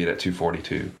did compete at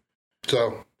 242.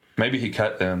 So maybe he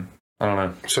cut then. I don't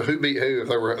know. So who beat who? If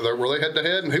they were they head to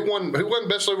head? And who won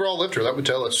best overall lifter? That would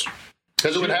tell us.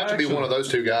 Because it would have to be one of those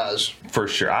two guys. For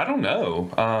sure. I don't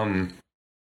know.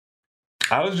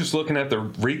 I was just looking at the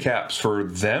recaps for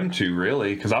them two,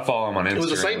 really, because I follow them on Instagram. It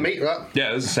was the same meet, right? Yeah,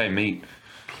 it was the same meet.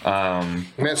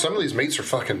 Man, some of these meats are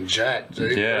fucking jacked,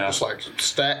 dude. Yeah. They're just like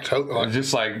stacked.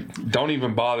 Just like, don't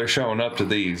even bother showing up to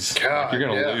these. God, you're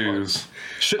going to lose.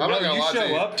 You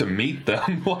show up to meet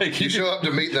them. You show up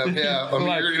to meet them, yeah. I mean,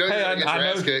 like, you're I get your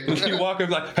ass kicked. You walk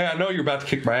up like, hey, I know you're about to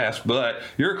kick my ass, but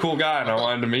you're a cool guy and I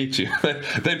wanted to meet you.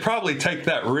 They'd probably take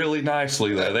that really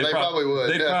nicely, though. They probably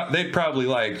would. They'd probably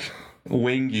like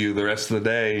wing you the rest of the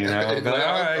day. You know, but,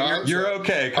 all right, you're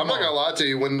okay. I'm not gonna lie to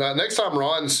you. When next time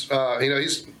Ron's,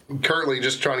 he's currently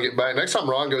just trying to get back. Next time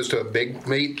Ron goes to a big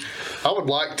meet, I would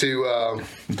like to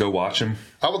go watch him.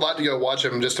 I would like to go watch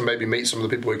him just to maybe meet some of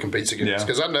the people he competes against,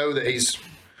 because I know that he's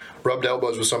rubbed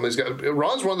elbows with some of these guys.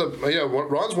 Ron's one of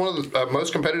the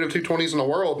most competitive 220s in the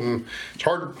world, and it's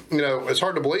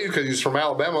hard to believe because he's from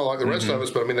Alabama like the rest of us.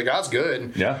 But I mean, the guy's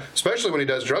good. Yeah. Especially when he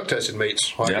does drug tested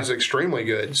meets, he's extremely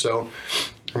good. So,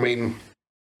 I mean,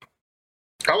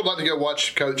 I would like to go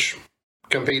watch Coach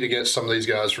compete against some of these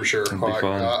guys for sure.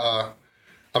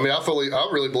 I mean, I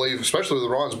really believe, especially with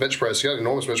Ron's bench press, he got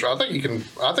enormous bench press. I think he can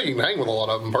hang with a lot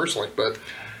of them personally. But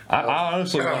I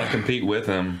honestly want to compete with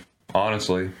him.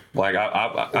 Honestly, like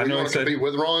I know he said compete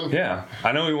with Ron. Yeah,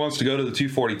 I know he wants to go to the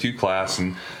 242 class,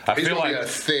 and He's feel gonna like be a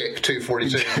thick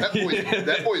 242.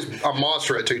 That boy's a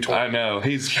monster at 220. I know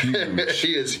he's huge.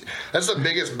 He is. That's the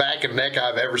biggest back and neck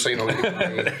I've ever seen on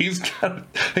anybody.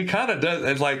 He kind of does.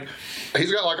 It's like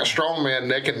he's got like a strongman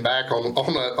neck and back on a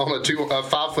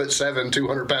 5'7",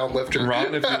 200-pound lifter.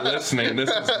 Ron, if you're listening, this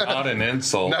is not an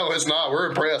insult. No, it's not. We're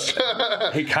impressed.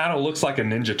 He kind of looks like a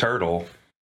Ninja Turtle.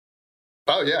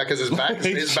 Oh yeah, because his back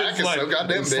is like, so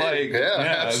goddamn big. Like, yeah,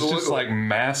 absolutely. It's just like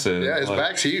massive. Yeah, his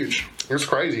back's huge. It's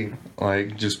crazy.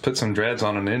 Like, just put some dreads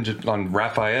on on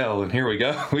Raphael, and here we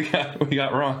go. We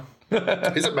got Ron.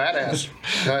 He's a badass.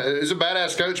 He's a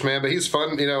badass coach, man. But he's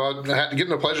fun. You know, getting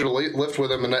the pleasure to lift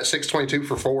with him in that 622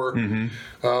 for 4.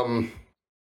 Mm-hmm.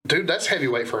 Dude, that's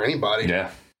heavyweight for anybody. Yeah,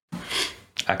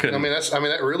 I couldn't.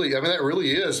 That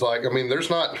really is like. There's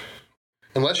not.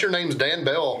 Unless your name's Dan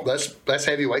Bell, that's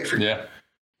heavyweight for you. Yeah.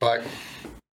 Like,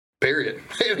 period.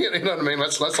 You know what I mean?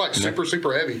 That's like super,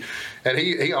 super heavy. And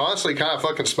he honestly kind of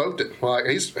fucking smoked it. Like,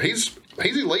 he's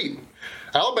elite.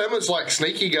 Alabama's like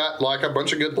sneaky, got like a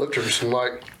bunch of good lifters. And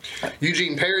like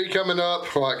Eugene Perry coming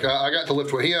up, like I got to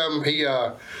lift with him. He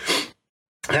had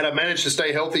I managed to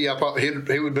stay healthy, I probably he would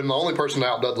have been the only person to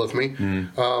out deadlift me.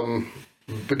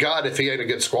 But God, if he ain't a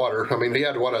good squatter. He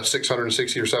had a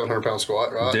 660 or 700 pound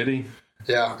squat, right? Did he?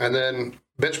 Yeah, and then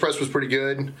bench press was pretty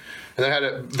good, and then had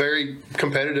a very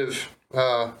competitive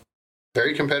deadlift.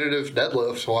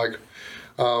 Like,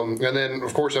 and then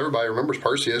of course everybody remembers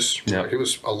Perseus. Yep. Like, he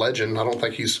was a legend. I don't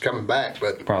think he's coming back,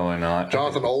 but probably not.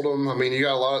 Jonathan Oldham. You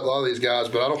got a lot of these guys,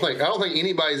 but I don't think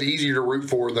anybody's easier to root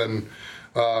for than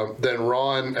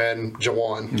Ron and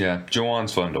Jawan. Yeah,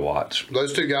 Jawan's fun to watch.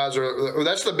 Those two guys are.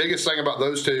 That's the biggest thing about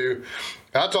those two.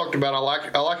 I talked about. I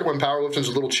like it when powerlifting's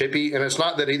a little chippy, and it's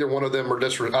not that either one of them are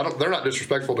they're not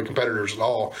disrespectful to competitors at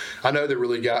all. I know they're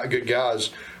really good guys,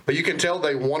 but you can tell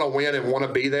they want to win and want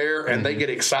to be there, and they get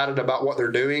excited about what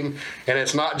they're doing. And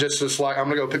it's not just this like I'm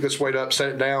gonna go pick this weight up, set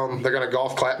it down. They're gonna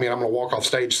golf clap me, and I'm gonna walk off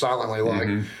stage silently.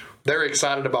 Like they're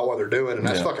excited about what they're doing, and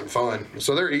that's fucking fun.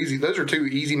 So they're easy. Those are two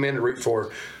easy men to root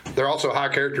for. They're also high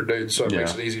character dudes, so it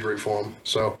makes it easy to root for them.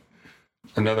 So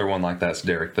another one like that's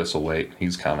Derek Thistlethwaite.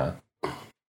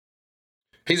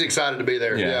 He's excited to be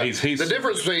there. Yeah. He's the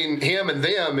difference between him and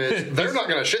them is they're not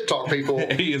going to shit talk people.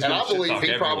 And I believe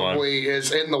he probably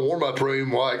is in the warm up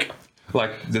room like,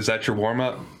 is that your warm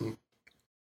up?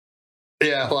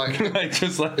 Yeah, like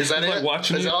is that it?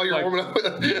 Watching is that all you're warming up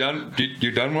with? You're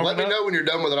done warming up? Let me know when you're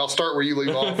done with it. I'll start where you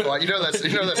leave off. Like that's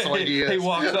the way he is. He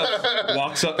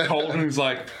walks up cold and he's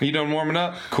like, "You done warming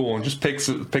up? Cool," and just picks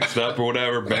it up or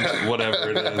whatever,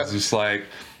 whatever it is. Just like.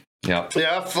 Yeah,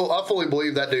 I fully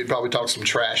believe that dude probably talks some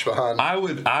trash behind.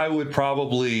 I would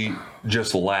probably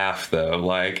just laugh though.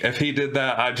 Like if he did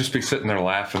that, I'd just be sitting there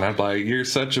laughing. I'd be like, "You're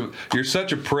such a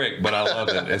prick," but I love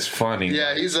it. It's funny.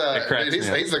 Yeah, he's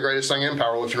the greatest thing in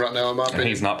powerlifting right now, in my opinion. And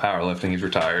he's not powerlifting. He's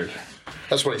retired.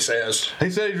 That's what he says. He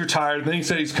said he's retired. Then he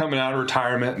said he's coming out of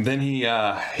retirement. And then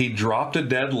he dropped a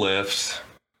deadlift,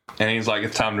 and he's like,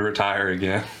 "It's time to retire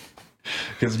again."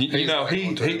 Because he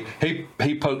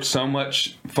poked so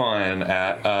much fun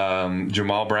at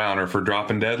Jamal Browner for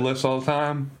dropping deadlifts all the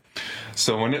time.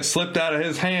 So when it slipped out of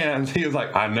his hands, he was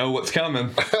like, "I know what's coming."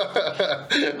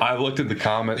 I looked at the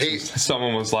comments.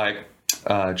 Someone was like,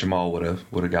 "Jamal would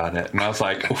have got it," and I was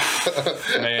like,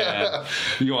 "Man,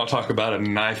 you want to talk about a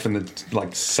knife in the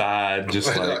side,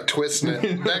 just like twisting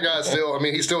it." That guy's still.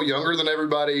 He's still younger than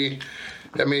everybody.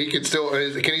 He could still.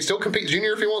 Can he still compete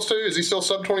junior if he wants to? Is he still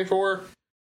sub 24?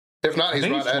 If not, he's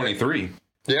right at 23.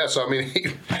 Yeah, so you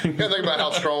gotta think about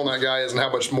how strong that guy is and how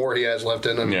much more he has left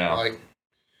in him. Yeah.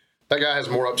 That guy has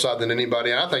more upside than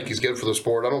anybody, and I think he's good for the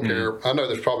sport. I don't care. I know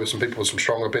there's probably some people with some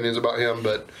strong opinions about him,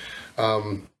 but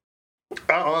I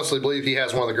honestly believe he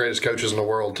has one of the greatest coaches in the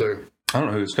world too. I don't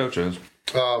know who his coach is.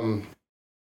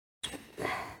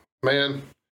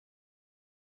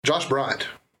 Josh Bryant.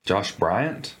 Josh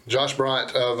Bryant? Josh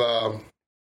Bryant of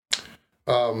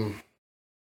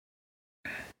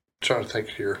trying to think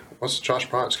here. What's Josh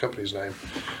Bryant's company's name?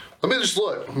 Let me just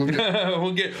look. I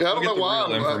don't know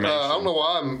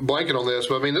why I'm blanking on this,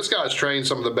 but this guy's trained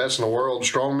some of the best in the world: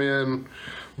 strongmen,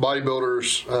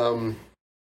 bodybuilders,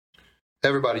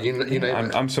 everybody. You name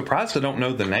it. I'm surprised I don't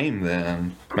know the name.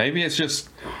 Then maybe it's just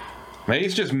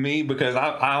me because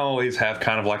I always have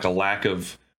kind of like a lack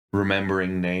of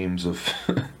remembering names of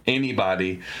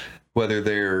anybody, whether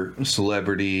they're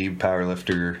celebrity,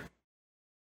 powerlifter.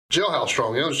 Jailhouse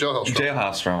Strong. It was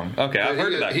Jailhouse Strong. Okay, I've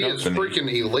heard of that company. He is freaking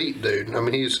elite, dude.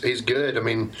 He's good.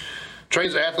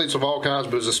 trains athletes of all kinds,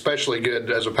 but is especially good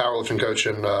as a powerlifting coach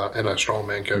and a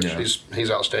strongman coach. Yeah.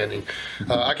 He's outstanding.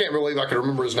 I can't believe I could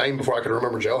remember his name before I could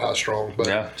remember Jailhouse Strong. But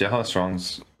Yeah, Jailhouse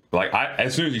Strong's like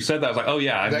as soon as you said that, I was like, oh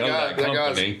yeah, I know that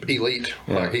company. That guy's elite.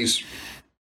 Yeah. Like he's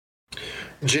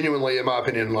genuinely, in my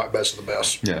opinion, like best of the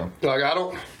best. Yeah. Like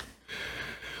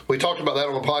we talked about that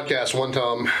on a podcast one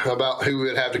time about who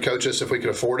would have to coach us if we could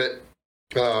afford it.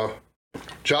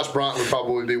 Josh Bryant would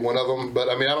probably be one of them, but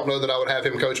I mean, I don't know that I would have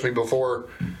him coach me before,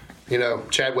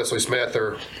 Chad Wesley Smith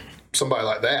or somebody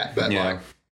like that. But Yeah.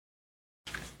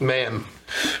 man,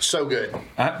 so good,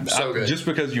 so good. Just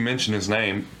because you mentioned his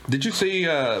name, did you see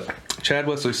Chad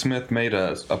Wesley Smith made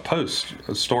a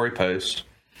story post,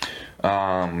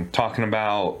 talking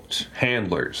about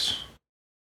handlers?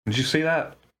 Did you see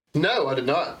that? No, I did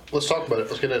not. Let's talk about it.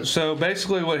 Let's get in. So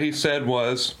basically what he said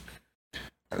was,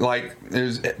 like,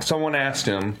 someone asked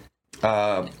him,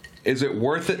 is it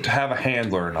worth it to have a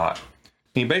handler or not?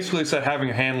 He basically said having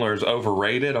a handler is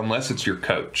overrated unless it's your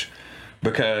coach,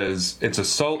 because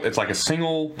it's like a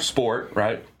single sport,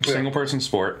 right? Yeah. Single person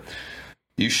sport.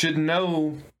 You should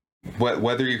know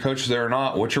whether your coach is there or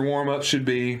not, what your warm-up should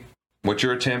be, what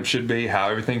your attempt should be, how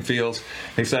everything feels.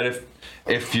 He said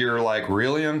if you're like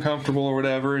really uncomfortable or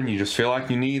whatever and you just feel like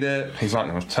you need it, he's not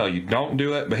going to tell you don't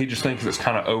do it, but he just thinks it's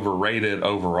kind of overrated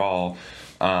overall.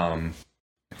 And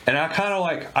I kind of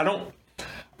like, I don't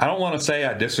want to say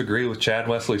I disagree with Chad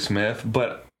Wesley Smith,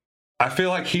 but I feel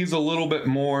like he's a little bit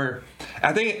more,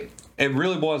 I think it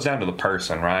really boils down to the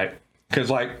person, right? Because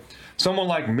like someone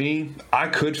like me, I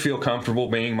could feel comfortable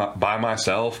being by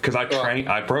myself because I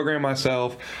program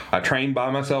myself, I train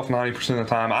by myself 90% of the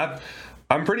time.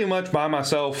 I'm pretty much by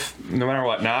myself no matter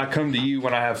what. Now, I come to you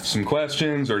when I have some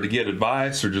questions or to get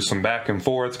advice or just some back and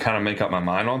forth, kind of make up my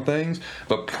mind on things.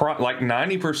 But like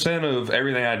 90% of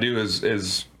everything I do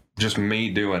is just me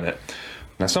doing it.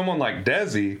 Now, someone like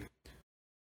Desi,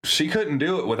 she couldn't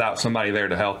do it without somebody there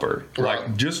to help her. Right.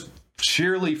 Like, just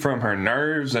sheerly from her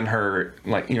nerves and her,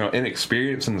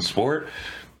 inexperience in the sport,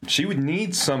 she would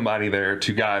need somebody there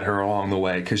to guide her along the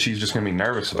way because she's just going to be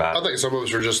nervous about it. I think some of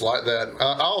us are just like that.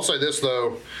 I'll say this,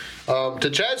 though. To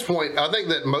Chad's point, I think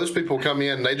that most people come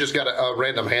in, they just got a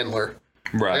random handler.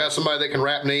 Right. They got somebody that can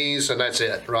wrap knees, and that's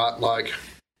it, right? Like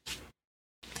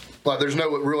there's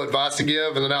no real advice to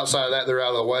give, and then outside of that, they're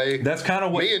out of the way. That's kind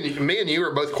of what... Me and you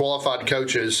are both qualified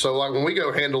coaches, so like when we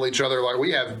go handle each other, like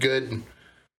we have good...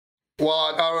 Well,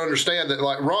 I understand that,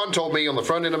 like, Ron told me on the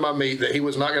front end of my meet that he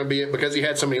was not going to be, because he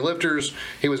had so many lifters,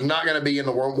 he was not going to be in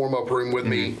the warm-up room with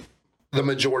me the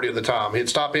majority of the time. He'd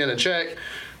stop in and check,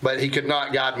 but he could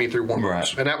not guide me through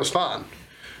warm-ups, and that was fine.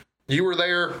 You were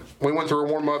there. We went through our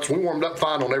warm-ups. We warmed up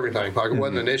fine on everything. Like, it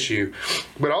wasn't an issue.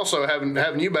 But also,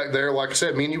 having you back there, like I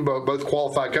said, me and you both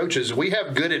qualified coaches, we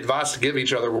have good advice to give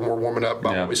each other when we're warming up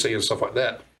about what we see and stuff like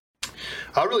that.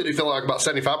 I really do feel like about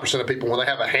 75% of people, when they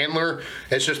have a handler,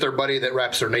 it's just their buddy that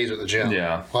wraps their knees at the gym.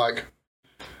 Yeah. Like,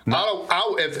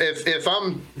 if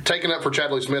I'm taking up for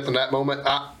Chad Lee Smith in that moment,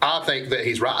 I think that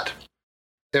he's right.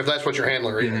 If that's what your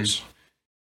handler is.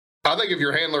 I think if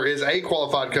your handler is a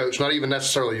qualified coach, not even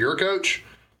necessarily your coach,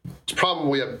 it's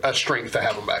probably a strength to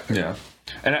have him back there. Yeah.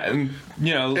 And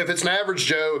if it's an average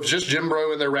Joe, if it's just Jim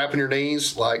Bro and they're wrapping your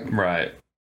knees, like... Right.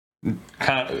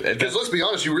 Because let's be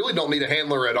honest, you really don't need a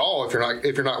handler at all if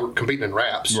you're not competing in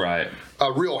wraps. Right.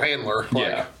 A real handler.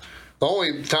 Yeah. The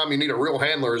only time you need a real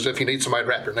handler is if you need somebody to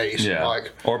wrap your knees. Yeah.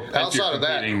 Like, or outside of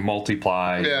that,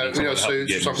 multiply. Yeah,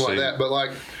 suits or something like that. But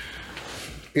like,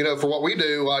 for what we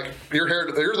do, like you're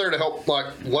there to help, like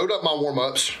load up my warm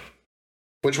ups,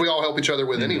 which we all help each other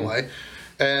with anyway,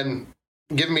 and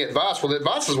giving me advice. Well, the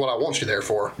advice is what I want you there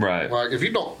for. Right. Like if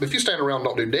you stand around and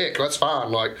don't do dick, that's fine.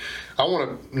 Like I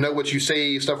want to know what you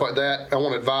see, stuff like that. I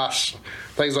want advice,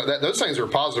 things like that. Those things are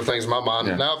positive things in my mind.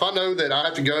 Yeah. Now, if I know that I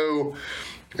have to go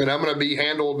and I'm going to be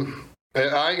handled,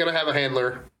 I ain't going to have a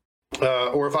handler.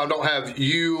 Or if I don't have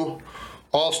you,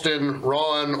 Austin,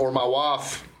 Ron, or my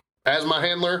wife as my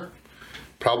handler,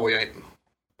 probably ain't.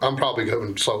 I'm probably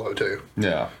going solo too.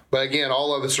 Yeah. But again,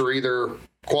 all of us are either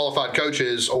qualified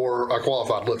coaches or a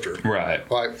qualified lifter. Right.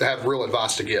 Like have real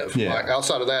advice to give. Yeah. Like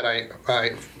outside of that, I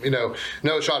ain't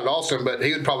no shot at Austin, but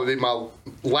he would probably be my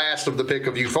last of the pick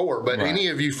of you four. But any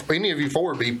of you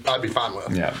four I'd be fine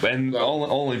with. Yeah. And the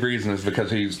only reason is because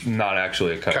he's not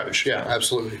actually a coach. Yeah,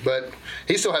 absolutely. But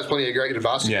he still has plenty of great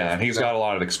advice to give. Yeah, and he's got a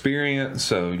lot of experience,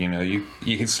 so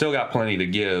he's still got plenty to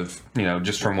give,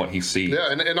 just from what he sees.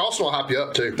 Yeah, and Austin will hype you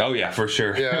up too. Oh yeah, for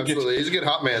sure. Yeah, absolutely. He's a good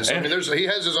hot man. So, he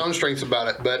has his own strengths about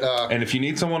it. But and if you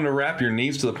need someone to wrap your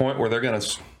knees to the point where they're going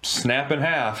to snap in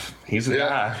half. He's the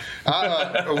guy.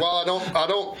 Well, I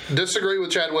don't disagree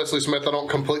with Chad Wesley Smith. I don't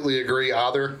completely agree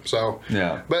either. So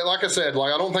yeah. But like I said,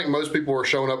 like I don't think most people are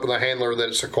showing up with a handler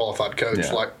that's a qualified coach.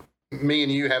 Yeah. Like me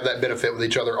and you have that benefit with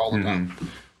each other all the time.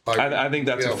 Like, I think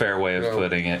that's a fair way of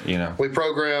putting it. You know, we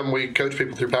program, we coach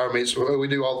people through power meets. We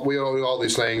do all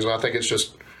these things, and I think it's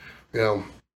just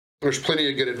there's plenty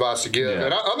of good advice to give. Yeah.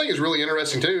 And I think it's really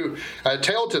interesting too. A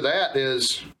tale to that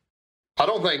is, I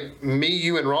don't think me,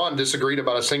 you, and Ron disagreed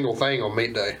about a single thing on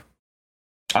meet day.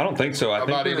 I don't think so. I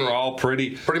think we were all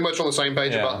pretty much on the same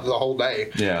page about the whole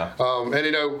day. Yeah. And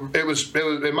it was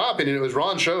in my opinion, it was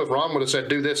Ron's show. If Ron would have said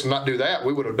do this and not do that,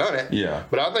 we would have done it. Yeah.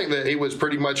 But I think that he was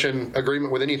pretty much in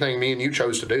agreement with anything me and you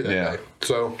chose to do that day.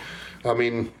 So, I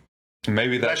mean,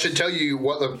 maybe that should tell you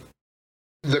what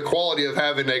the quality of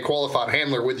having a qualified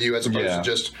handler with you as opposed to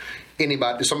just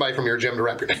somebody from your gym to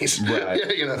wrap your knees.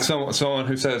 Right. Someone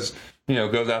who says,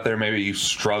 goes out there, maybe you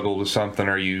struggled with something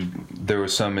or there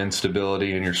was some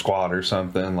instability in your squat or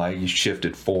something, like you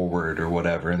shifted forward or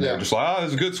whatever, and they're just like, oh,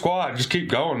 it's a good squat, just keep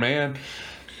going, man.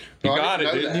 You got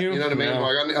it, didn't you? You know what I mean?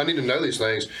 Like, I need to know these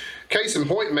things. Case in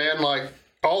point, man, like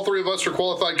all three of us are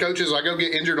qualified coaches. I go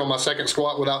get injured on my second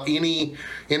squat without any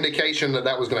indication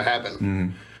that was going to happen. Mm-hmm.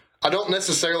 I don't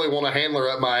necessarily want a handler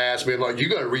up my ass being like, you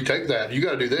got to retake that. You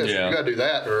got to do this. You got to do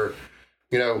that. Or,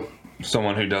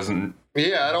 someone who doesn't.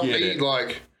 Yeah, I don't need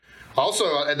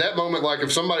also at that moment, like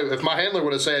if my handler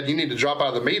would have said, you need to drop out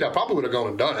of the meet, I probably would have gone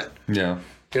and done it. Yeah.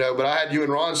 But I had you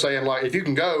and Ron saying, like, if you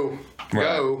can go.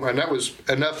 And that was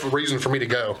enough reason for me to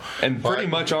go. And pretty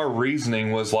much our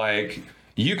reasoning was like,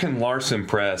 you can Larson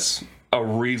press a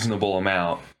reasonable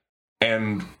amount.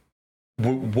 And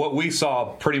what we saw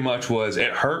pretty much was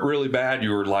it hurt really bad.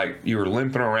 You were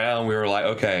limping around. We were like,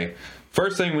 okay,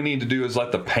 first thing we need to do is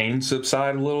let the pain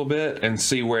subside a little bit and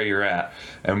see where you're at.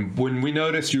 And when we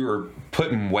noticed you were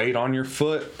putting weight on your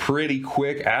foot pretty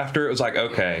quick after, it was like,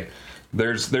 okay,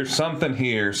 there's something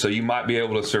here, so you might be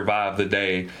able to survive the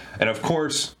day. And of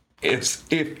course, it's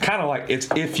kind of like it's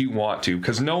if you want to,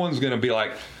 because no one's going to be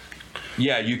like,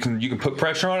 yeah, you can put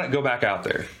pressure on it, go back out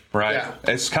there. Right. Yeah.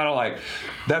 It's kind of like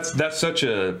that's such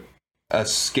a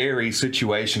scary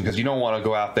situation because you don't want to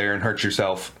go out there and hurt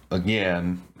yourself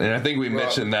again. And I think we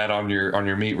mentioned that on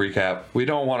your meet recap. We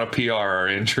don't want to PR our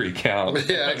injury count.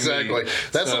 Yeah, exactly.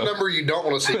 That's a number you don't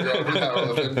want to see growing in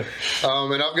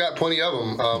powerlifting. And I've got plenty of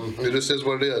them. It just is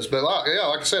what it is. But like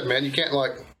I said, man, you can't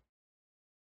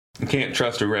you can't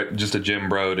trust just a gym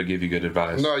bro to give you good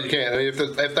advice. No, you can't. I mean,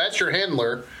 if that's your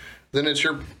handler, then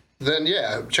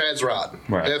yeah, Chad's right.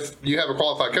 If you have a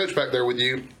qualified coach back there with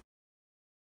you,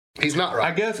 he's not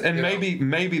right. I guess, and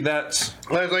maybe that's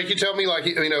like you tell me, like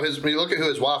when you look at who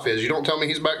his wife is, you don't tell me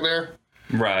he's back there.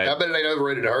 Right. I bet it ain't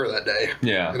overrated to her that day.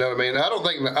 Yeah. You know what I mean?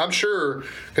 I'm sure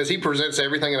because he presents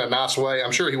everything in a nice way.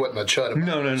 I'm sure he wasn't a chud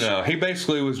about it. No. He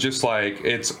basically was just like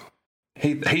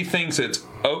He thinks it's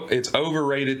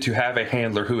overrated to have a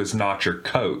handler who is not your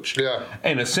coach. Yeah.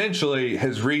 And essentially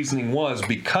his reasoning was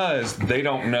because they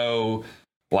don't know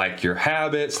like your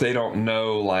habits, they don't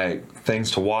know like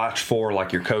things to watch for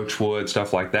like your coach would,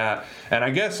 stuff like that. And I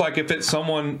guess like if it's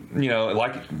someone,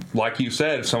 like you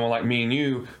said, if someone like me and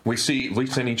you, we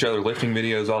send each other lifting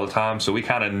videos all the time, so we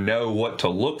kind of know what to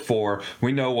look for.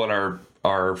 We know what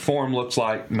our form looks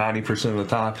like 90% of the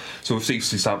time. So if we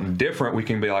see something different, we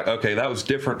can be like, okay, that was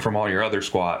different from all your other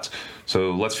squats.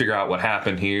 So let's figure out what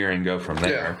happened here and go from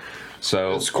there. Yeah.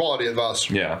 So it's quality advice.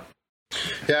 Yeah.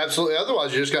 Yeah, absolutely.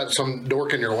 Otherwise, you just got some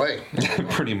dork in your way.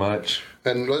 Pretty much.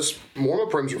 And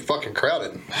warm-up rooms are fucking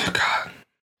crowded. Oh, God.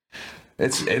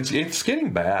 It's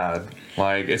getting bad.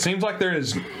 Like, it seems like there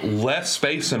is less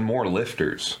space and more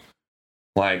lifters.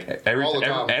 Like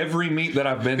every meet that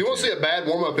I've been to. You won't see a bad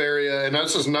warm-up area, and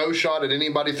this is no shot at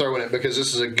anybody throwing it because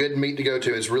this is a good meet to go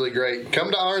to. It's really great.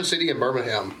 Come to Iron City in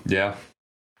Birmingham. Yeah.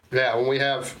 Yeah, when we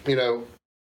have,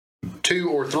 2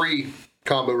 or 3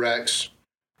 combo racks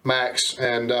max,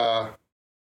 and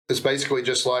it's basically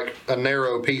just like a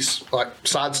narrow piece, like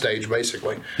side stage,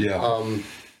 basically. Yeah.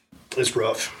 It's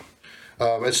rough.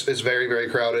 It's very, very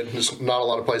crowded. There's not a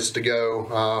lot of places to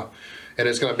go. And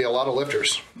it's going to be a lot of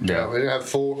lifters. Yeah. We're going to have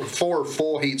four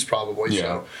full heats probably.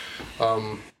 Yeah.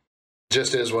 So,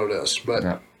 just is what it is.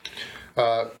 But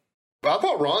I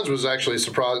thought Ron's was actually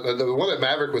surprised. The one at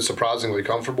Maverick was surprisingly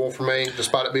comfortable for me,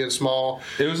 despite it being small.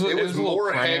 It was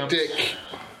more hectic.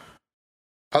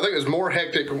 I think it was more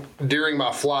hectic during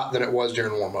my flight than it was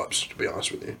during warm-ups, to be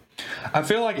honest with you. I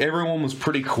feel like everyone was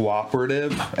pretty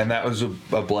cooperative, and that was a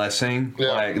blessing. Yeah.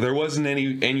 Like there wasn't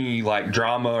any like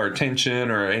drama or tension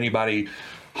or anybody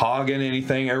hogging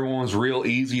anything. Everyone was real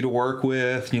easy to work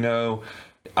with.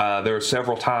 There were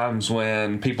several times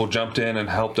when people jumped in and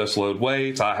helped us load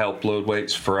weights. I helped load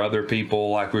weights for other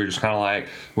people. Like, we were just kind of like,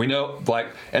 we know, like,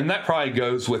 and that probably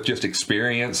goes with just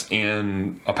experience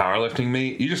in a powerlifting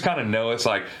meet. You just kind of know it's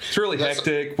like, it's really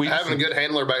hectic. Having a good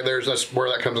handler back there, that's where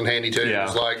that comes in handy too. Yeah.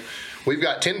 It's like, we've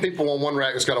got 10 people on one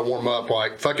rack that's got to warm up.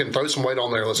 Like, fucking throw some weight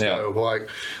on there. Let's go. Like,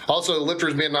 also, the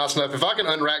lifters being nice enough. If I can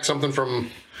unrack something from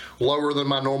lower than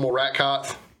my normal rack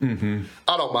height,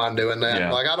 I don't mind doing that.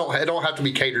 Yeah. Like, it don't have to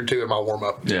be catered to in my warm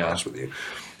up. To be honest with you,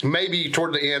 maybe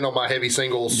toward the end on my heavy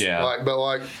singles. Yeah. Like, but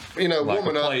like, you know, like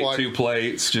warming a plate, up, like 2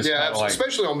 plates, just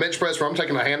especially on bench press where I'm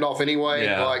taking a hand off anyway.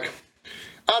 Yeah. Like,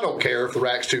 I don't care if the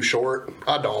rack's too short.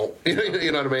 I don't.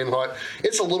 You know what I mean? Like,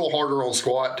 it's a little harder on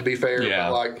squat, to be fair. Yeah.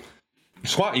 But like,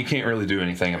 squat, you can't really do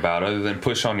anything about other than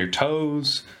push on your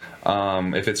toes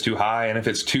if it's too high, and if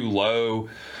it's too low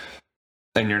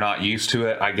and you're not used to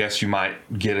it, I guess you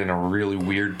might get in a really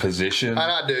weird position. And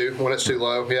I do when it's too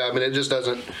low. Yeah, I mean, it just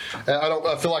doesn't.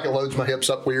 I feel like it loads my hips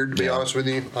up weird, to be honest with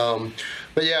you.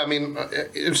 But yeah, I mean,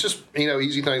 it's just, you know,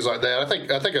 easy things like that.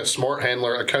 I think a smart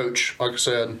handler, a coach, like I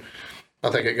said, I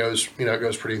think it goes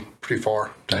pretty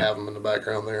far to have them in the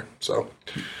background there. So.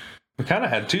 We kind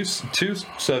of had two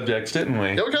subjects, didn't we?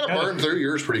 Yeah, we kind of burned through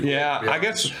yours pretty quick. Yeah, I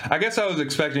guess I was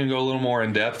expecting to go a little more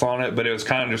in depth on it, but it was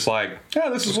kind of just like, yeah,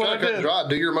 this is what I did.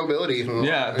 Do your mobility.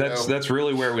 Yeah, that's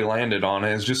really where we landed on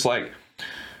it. It's just like,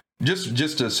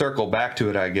 just to circle back to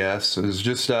it, I guess, is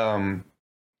just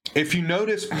if you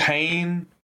notice pain,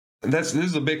 this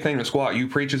is a big thing that Squat U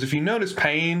preaches. If you notice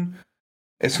pain,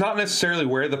 it's not necessarily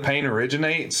where the pain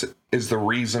originates is the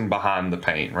reason behind the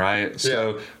pain, right?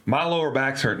 So my lower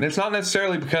back's hurting. It's not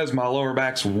necessarily because my lower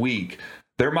back's weak.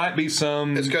 There might be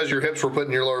some... It's because your hips were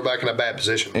putting your lower back in a bad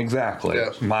position. Exactly. Yeah.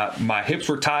 My hips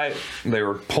were tight. They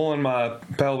were pulling my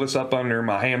pelvis up under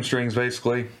my hamstrings,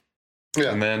 basically.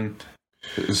 Yeah. And then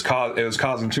it was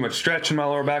causing too much stretch in my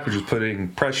lower back, which was putting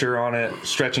pressure on it,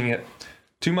 stretching it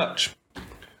too much.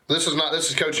 This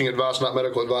is coaching advice, not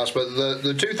medical advice, but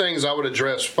the two things I would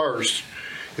address first,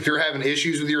 if you're having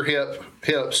issues with your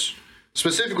hips,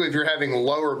 specifically if you're having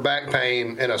lower back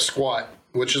pain in a squat,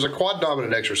 which is a quad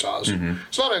dominant exercise.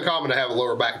 It's not uncommon to have a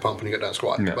lower back pump when you get done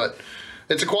squatting, but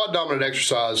it's a quad dominant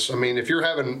exercise. I mean, if you're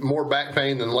having more back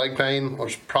pain than leg pain,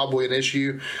 which is probably an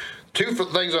issue, two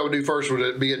things I would do first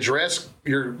would be address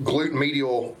your glute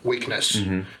medial weakness.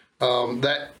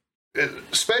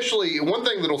 Especially one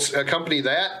thing that'll accompany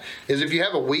that is if you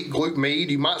have a weak glute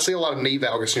med, you might see a lot of knee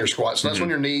valgus in your squats. So that's when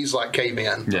your knees like cave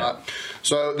in. Right?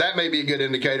 So that may be a good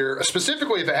indicator.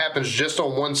 Specifically, if it happens just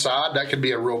on one side, that could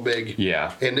be a real big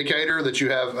indicator that you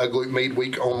have a glute med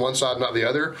weak on one side, not the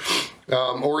other,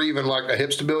 or even like a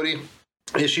hip stability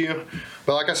issue.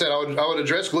 But like I said, I would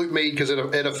address glute med because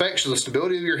it affects the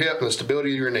stability of your hip and the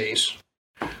stability of your knees.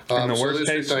 In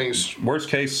the worst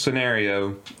case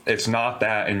scenario, it's not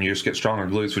that, and you just get stronger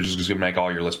glutes, which is just going to make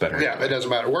all your lifts better. Yeah, it doesn't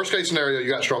matter. Worst case scenario, you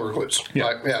got stronger glutes.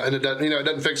 And it doesn't, it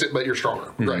doesn't fix it, but you're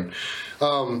stronger. Great.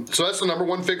 So that's the number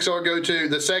one fix I would go to.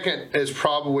 The second is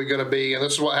probably going to be, and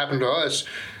this is what happened to us,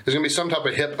 is going to be some type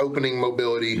of hip opening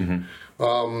mobility.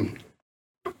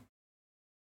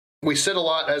 We sit a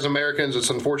lot as Americans.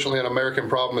 It's unfortunately an American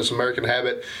problem. It's an American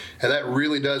habit. And that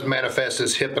really does manifest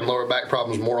as hip and lower back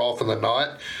problems more often than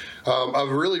not. A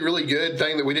really, really good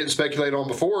thing that we didn't speculate on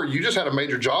before, you just had a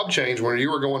major job change when you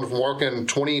were going from working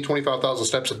 25,000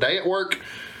 steps a day at work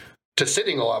to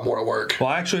sitting a lot more at work. Well,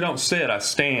 I actually don't sit. I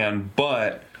stand,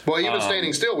 but... Well, even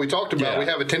standing still, we talked about we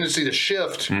have a tendency to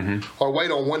shift our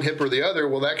weight on one hip or the other.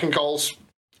 Well, that can cause...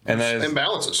 And that is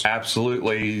imbalances.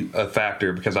 Absolutely a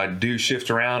factor because I do shift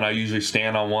around. I usually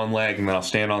stand on one leg and then I'll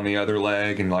stand on the other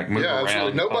leg and like move around.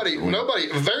 Absolutely.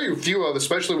 Nobody, very few of us,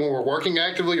 especially when we're working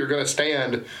actively, are going to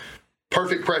stand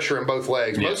perfect pressure in both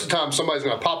legs. Most of the time, somebody's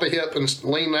going to pop a hip and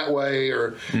lean that way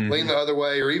or lean the other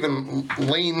way or even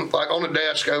lean like on a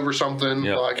desk over something.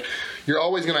 Like you're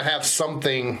always going to have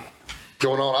something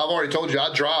going on. I've already told you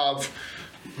I drive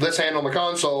this hand on the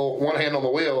console, one hand on the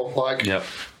wheel. Like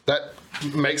that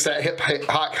makes that hip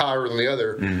height higher than the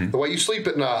other. The way you sleep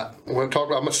at night, when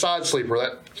I'm a side sleeper,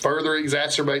 that further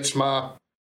exacerbates my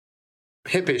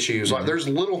hip issues. Like there's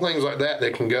little things like that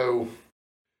can go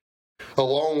a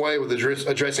long way with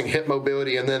addressing hip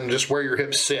mobility and then just where your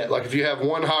hips sit. Like if you have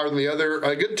one higher than the other,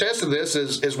 a good test of this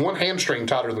is one hamstring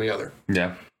tighter than the other.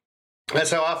 Yeah.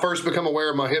 That's how I first become aware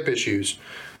of my hip issues.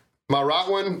 My right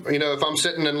one, if I'm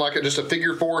sitting in like just a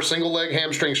figure 4 single leg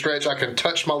hamstring stretch, I can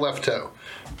touch my left toe.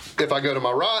 If I go to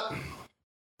my right,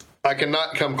 I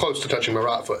cannot come close to touching my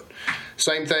right foot.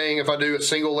 Same thing if I do a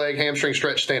single leg hamstring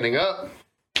stretch standing up.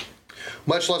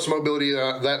 much less mobility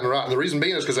that and right. And the reason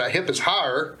being is because that hip is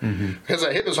higher. Because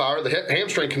that hip is higher, the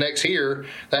hamstring connects here.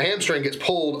 That hamstring gets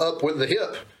pulled up with the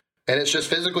hip, and it's just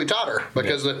physically tighter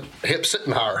because the hip's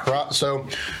sitting higher, right? So,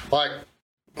 like,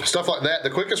 stuff like that. The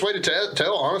quickest way to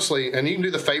tell, honestly, and you can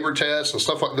do the Faber test and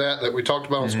stuff like that we talked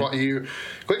about on Squat U.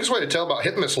 Quickest way to tell about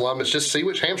hip misalignment is just see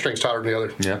which hamstring's tighter than the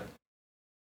other. Yeah.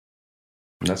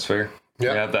 That's fair.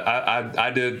 Yeah,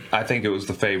 I think it was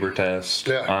the Faber test.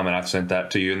 Yeah. And I sent that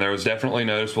to you, and there was definitely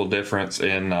noticeable difference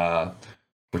in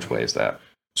which way is that?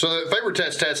 So the Faber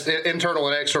test tests internal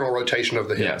and external rotation of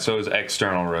the hip. Yeah, so it was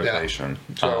external rotation.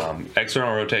 Yeah. So,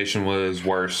 external rotation was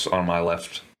worse on my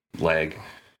left leg.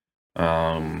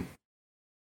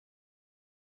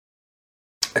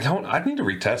 I need to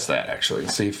retest that actually.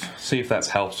 See if that's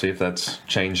helped. See if that's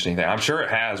changed anything. I'm sure it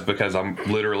has because I'm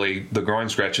literally the groin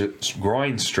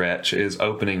stretch is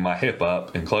opening my hip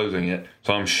up and closing it.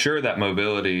 So I'm sure that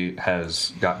mobility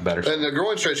has got better. And the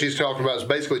groin stretch he's talking about is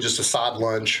basically just a side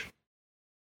lunge.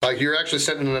 Like you're actually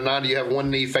sitting in a 90. You have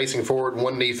one knee facing forward,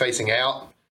 one knee facing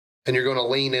out, and you're going to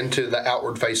lean into the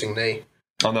outward facing knee.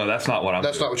 Oh, no, that's not what I'm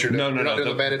That's doing. not what you're doing. No. You're not doing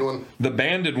the banded one? The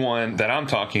banded one that I'm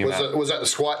talking about. Was that the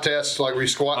squat test? Like where you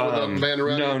squat with the band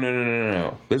around you?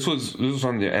 No. This was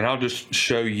on the, and I'll just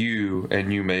show you,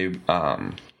 and you may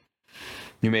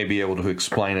be able to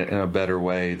explain it in a better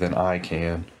way than I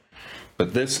can.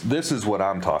 But this is what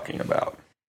I'm talking about.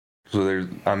 So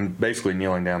I'm basically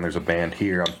kneeling down. There's a band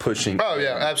here. I'm pushing. Oh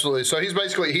yeah, absolutely. So he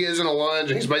is in a lunge,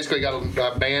 and he's basically got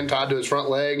a band tied to his front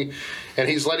leg, and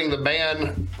he's letting the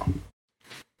band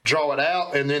draw it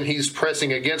out, and then he's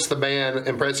pressing against the band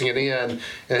and pressing it in,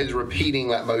 and he's repeating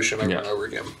that motion over and over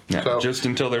again. Yeah, so, just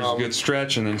until there's a good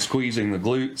stretch, and then squeezing the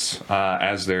glutes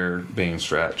as they're being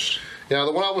stretched. Yeah,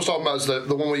 the one I was talking about is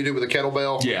the one where you do with the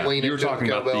kettlebell. Yeah, lean you were into talking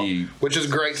the about kettlebell, which is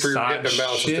great for your hip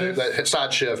imbalances too. That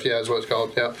side shift, yeah, is what it's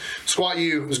called. Yeah, Squat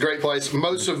U is a great place.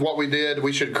 Most of what we did,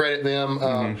 we should credit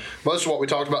them. Most of what we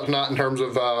talked about tonight in terms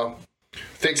of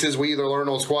fixes we either learned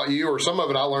on Squat U or some of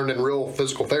it I learned in real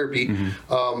physical therapy.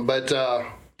 But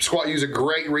Squat U is a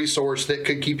great resource that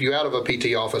could keep you out of a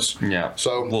PT office. Yeah.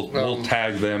 So we'll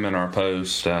tag them in our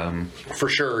post. For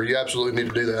sure, you absolutely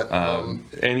need to do that.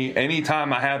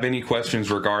 Anytime I have any questions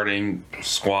regarding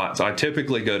squats, I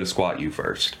typically go to Squat U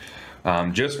first,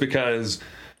 just because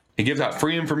it gives out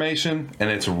free information and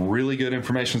it's really good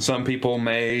information. Some people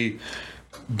may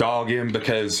dog him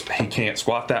because he can't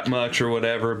squat that much or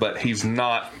whatever, but he's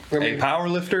not a power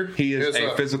lifter. He is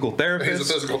a physical therapist. He's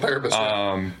a physical therapist.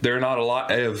 There are not a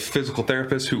lot of physical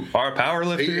therapists who are power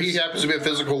lifters. He happens to be a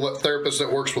physical therapist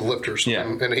that works with lifters. Yeah.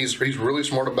 And he's really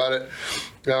smart about it.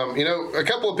 A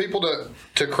couple of people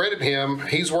to credit him,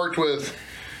 he's worked with,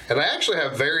 and I actually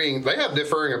have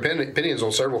differing opinions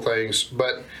on several things,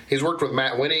 but he's worked with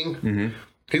Matt Winning. Mm-hmm.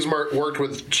 He's worked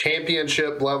with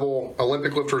championship level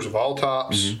Olympic lifters of all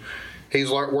tops. Mm-hmm.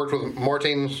 He's worked with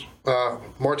Martins,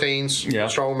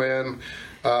 strongman,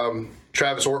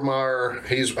 Travis Ortmeyer.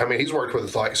 He's worked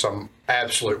with like some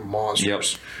absolute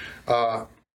monsters. Yep.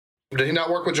 Did he not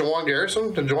work with Jawan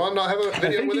Garrison? Did Jawan not have a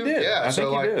video with him? Did. Yeah. I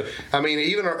think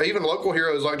he did. Even local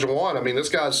heroes like Jawan.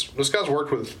 This guy's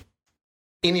worked with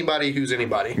anybody who's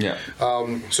anybody. Yeah.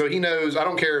 So he knows. I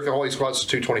don't care if all he squats is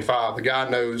 225. The guy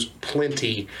knows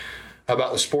plenty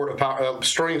about the sport of power,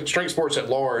 strength sports at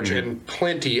large, and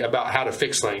plenty about how to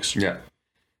fix things. Yeah.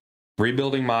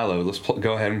 Rebuilding Milo. Let's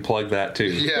go ahead and plug that too.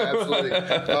 Yeah, absolutely.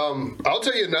 I'll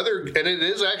tell you another, and it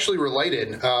is actually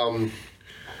related.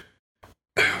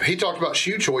 He talked about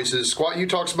shoe choices. Squat U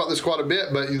talks about this quite a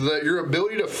bit, but your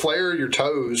ability to flare your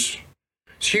toes.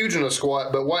 It's huge in a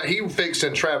squat, but what he fixed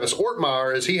in Travis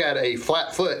Ortmeyer is he had a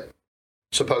flat foot,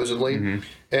 supposedly,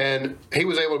 and he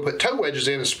was able to put toe wedges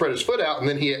in and spread his foot out, and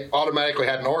then he automatically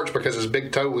had an arch because his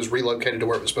big toe was relocated to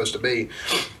where it was supposed to be.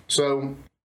 So,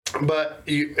 but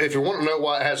if you want to know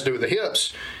what it has to do with the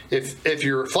hips, if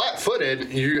you're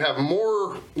flat-footed, you have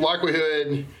more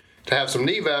likelihood to have some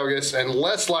knee valgus and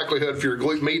less likelihood for your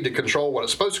glute med to control what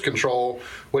it's supposed to control,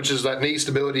 which is that knee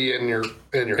stability and your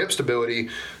hip stability.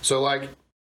 So, like,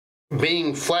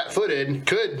 being flat-footed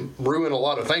could ruin a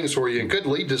lot of things for you and could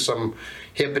lead to some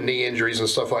hip and knee injuries and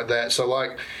stuff like that. So,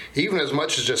 like, even as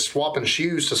much as just swapping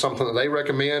shoes to something that they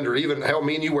recommend, or even, hell,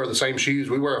 me and you wear the same shoes.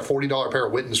 We wear a $40 pair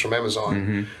of Wittens from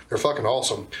Amazon. They're fucking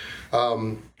awesome.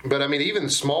 But, even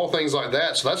small things like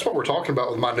that. So that's what we're talking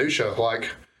about with minutia, like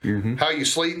how you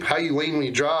sleep, how you lean when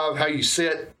you drive, how you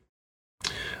sit,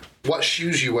 what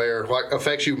shoes you wear, like,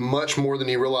 affects you much more than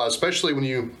you realize, especially when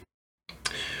you...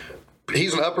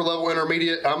 He's an upper level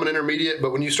intermediate. I'm an intermediate.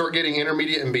 But when you start getting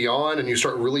intermediate and beyond, and you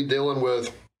start really dealing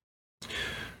with,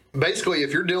 basically,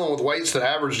 if you're dealing with weights that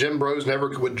average gym bros never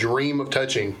would dream of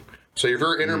touching, So if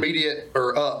you're intermediate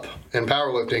or up in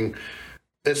powerlifting,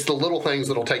 it's the little things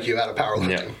that'll take you out of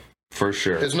powerlifting. Yeah, for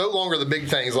sure. It's no longer the big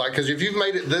things, like, because if you've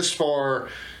made it this far,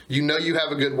 you know you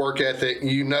have a good work ethic.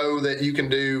 You know that you can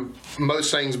do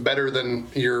most things better than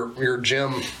your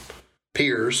gym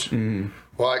peers.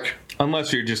 Like,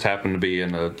 unless you just happen to be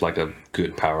in a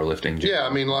good powerlifting gym. yeah,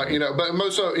 I mean, like, but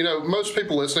most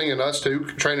people listening, and us too,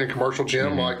 train in a commercial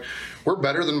gym, like, we're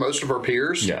better than most of our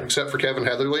peers, except for Kevin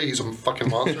Heatherly. He's a fucking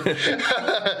monster.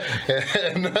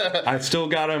 And, I still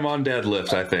got him on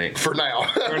deadlifts, I think. for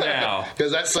now.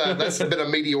 Because that's been a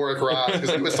meteoric rise.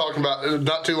 Because he was talking about,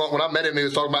 not too long, when I met him, he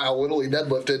was talking about how little he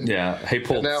deadlifted. Yeah, he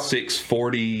pulled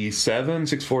 647,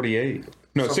 648.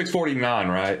 No, 649,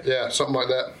 right? Yeah, something like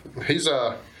that. He's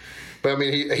but I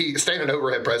mean, he standing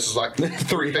overhead press is like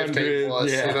 300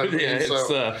 plus. Yeah, You know what I mean?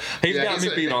 so, he's got me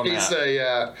beat on he's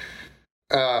that.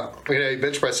 He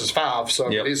bench presses 5, so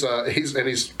he's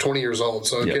 20 years old,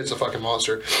 so the kid's a fucking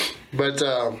monster. But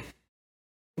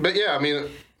yeah, I mean,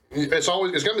 it's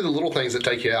gonna be the little things that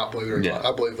take you out. Believe it or not,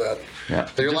 I believe that. Yeah.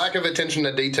 Your lack of attention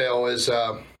to detail is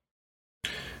a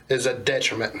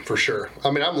detriment for sure.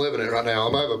 I mean, I'm living it right now.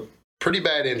 I have a pretty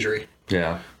bad injury.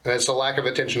 Yeah. And it's the lack of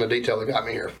attention to detail that got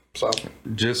me here. So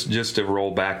just to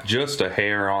roll back just a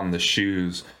hair on the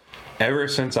shoes. Ever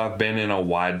since I've been in a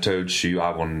wide-toed shoe,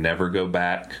 I will never go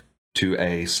back to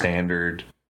a standard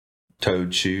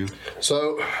toed shoe.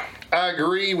 So I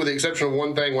agree, with the exception of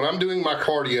one thing. When I'm doing my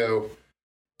cardio,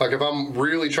 like if I'm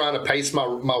really trying to pace my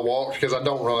walk, because I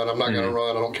don't run, I'm not going to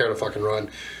run, I don't care to fucking run.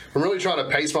 If I'm really trying to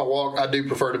pace my walk, I do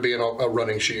prefer to be in a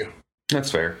running shoe.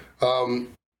 That's fair.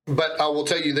 But I will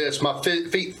tell you this, my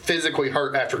feet physically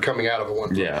hurt after coming out of a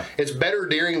one. Yeah. It's better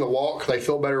during the walk. They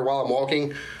feel better while I'm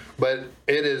walking, but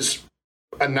it is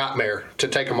a nightmare to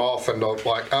take them off. And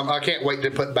I can't wait to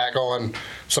put back on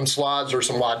some slides or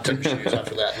some wide-toe shoes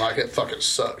after that. Like, it fucking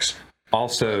sucks.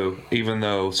 Also, even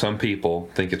though some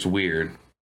people think it's weird,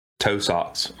 toe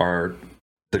socks are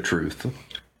the truth.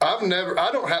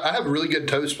 I have really good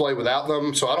toe display without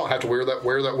them, so I don't have to wear that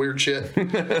weird shit.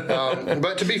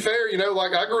 But to be fair,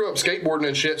 like, I grew up skateboarding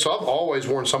and shit, so I've always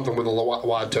worn something with a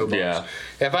wide toe box. Yeah.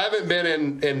 If I haven't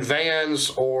been in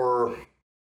Vans or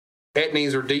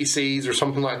Etnies or DCs or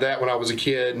something like that when I was a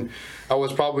kid, I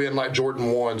was probably in like Jordan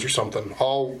 1s or something,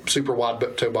 all super wide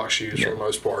toe box shoes for the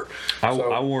most part.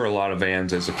 I wore a lot of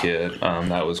Vans as a kid.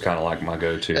 That was kind of like my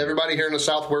go-to. Everybody here in the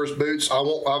South wears boots.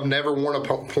 I've never worn a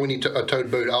pointy toed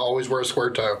boot. I always wear a square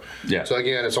toe. Yeah. So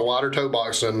again, it's a wider toe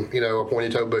box than a pointy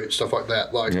toe boot, stuff like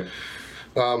that. Like.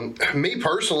 Me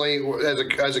personally,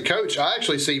 as a coach, I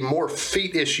actually see more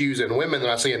feet issues in women than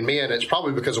I see in men. It's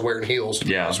probably because of wearing heels. To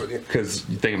be honest with you. Because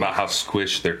you think about how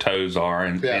squished their toes are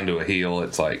into a heel.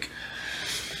 It's like,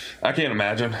 I can't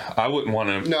imagine. I wouldn't want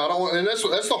to. No, I don't want. And that's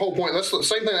the whole point. That's the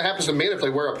same thing that happens to men if they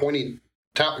wear a pointy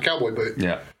cowboy boot.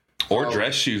 Yeah. Or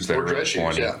dress shoes that are really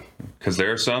pointy. Because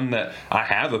there are some that I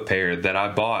have a pair that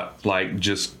I bought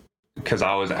just because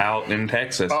I was out in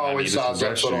Texas. I always size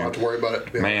up, so I don't have to worry about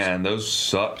it. Man, those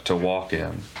suck to walk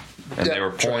in. And they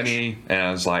were pointy, and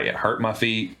I was like, it hurt my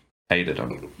feet. Hated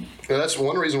them. Yeah, that's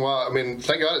one reason why. I mean,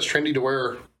 thank God it's trendy to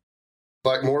wear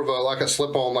like more of a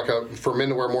slip-on, for men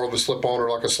to wear more of a slip-on or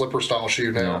like a slipper-style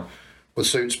shoe now with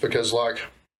suits, because like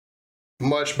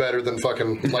much better than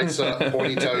fucking lace-up,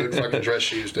 pointy-toed fucking dress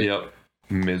shoes. Dude. Yep.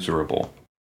 Miserable.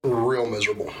 Real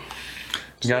miserable.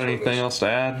 You got anything else to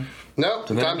add? No.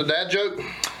 Time to dad joke?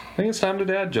 I think it's time to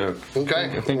dad joke.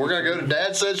 Okay. I think we're going to go to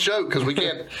Dad Says Joke because we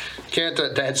can't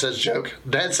Dad Says Joke.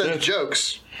 Dad Says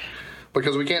Jokes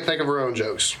because we can't think of our own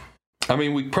jokes. I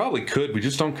mean, we probably could. We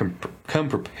just don't come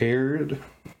prepared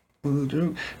with a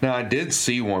joke. Now, I did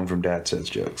see one from Dad Says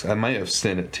Jokes. I may have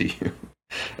sent it to you.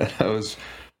 And I was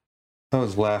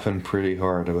laughing pretty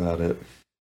hard about it.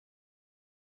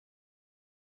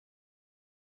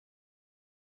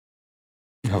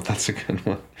 Oh, that's a good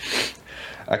one.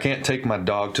 I can't take my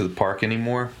dog to the park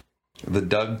anymore. The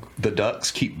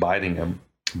ducks keep biting him,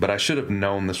 but I should have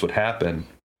known this would happen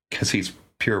because he's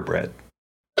purebred.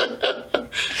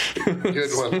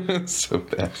 Good one. So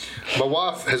bad. My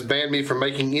wife has banned me from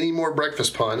making any more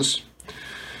breakfast puns.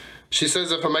 She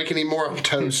says if I make any more, I'm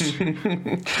toast.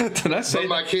 Did I say? But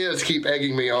my kids keep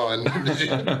egging me on. This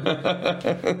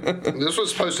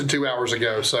was posted 2 hours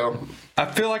ago, so. I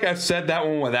feel like I said that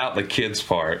one without the kids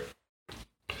part.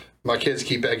 My kids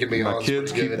keep egging me on. My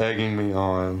kids keep egging me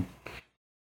on.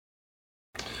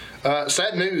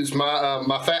 Sad news.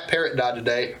 My fat parrot died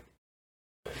today.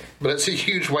 but it's a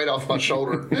huge weight off my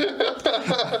shoulder. I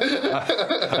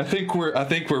think we're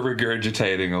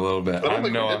regurgitating a little bit. I don't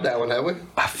think we did that one, have we?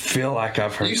 I feel like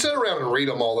I've heard. You sit around and read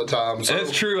them all the time. So.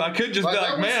 That's true. I could just be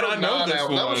like, man, I know this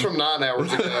one. That was from 9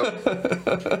 hours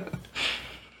ago.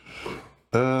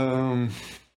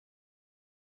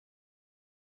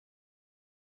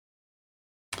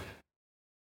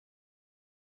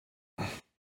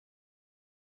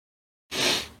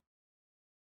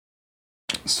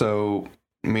 So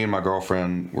me and my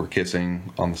girlfriend were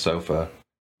kissing on the sofa,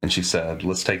 and she said,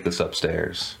 let's take this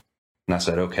upstairs. And I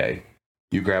said, okay,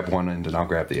 you grab one end and I'll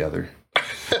grab the other.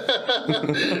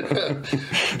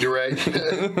 You're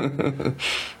right.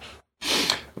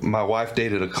 My wife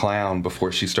dated a clown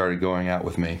before she started going out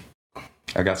with me.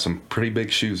 I got some pretty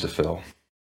big shoes to fill.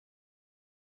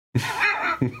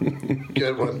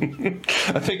 Good one.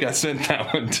 I think I sent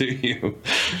that one to you.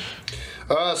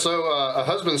 So a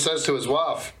husband says to his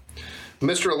wife,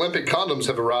 Mr. Olympic condoms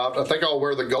have arrived. I think I'll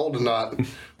wear the gold tonight.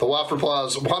 The wife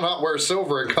replies, why not wear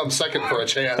silver and come second for a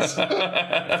chance?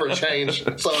 For a change.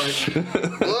 Sorry.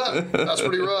 That's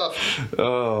pretty rough.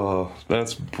 Oh,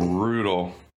 that's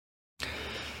brutal.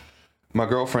 My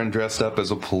girlfriend dressed up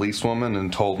as a policewoman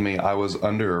and told me I was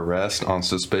under arrest on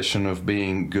suspicion of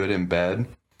being good in bed.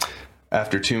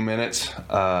 After 2 minutes,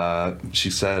 she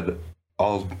said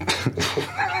all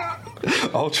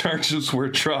charges were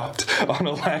dropped on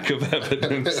a lack of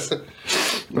evidence.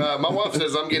 My wife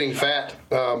says I'm getting fat,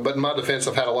 but in my defense,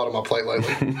 I've had a lot on my plate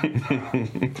lately.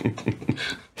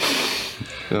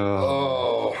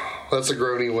 Oh, that's a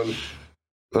groany one.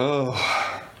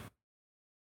 Oh.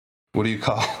 What do you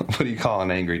call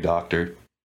an angry doctor?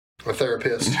 A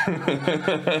therapist.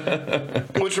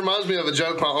 Which reminds me of a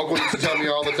joke my uncle used to tell me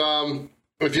all the time.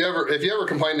 If you ever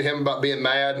complain to him about being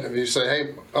mad, and you say,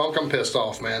 "Hey, Uncle, I'm pissed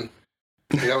off, man,"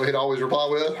 you know what he'd always reply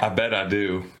with? I bet I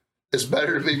do. It's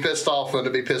better to be pissed off than to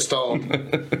be pissed on.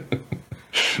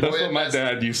 That's what my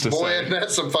dad used to say. Boy,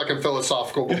 that's some fucking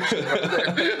philosophical bullshit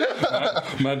right there.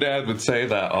 My dad would say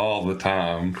that all the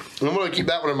time. I'm going to keep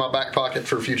that one in my back pocket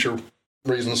for future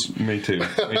reasons. Me too.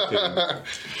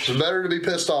 It's better to be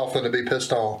pissed off than to be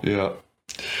pissed on. Yeah.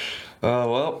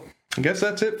 Well, I guess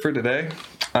that's it for today.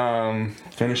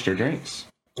 Finished your drinks?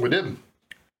 We did.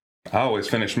 I always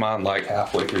finish mine like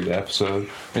halfway through the episode,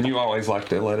 and you always like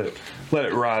to let it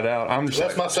ride out.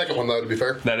 That's my second one, though, to be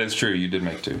fair. That is true. You did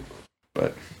make 2.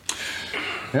 But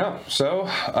yeah, so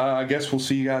I guess we'll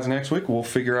see you guys next week. We'll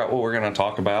figure out what we're going to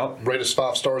talk about. Rate us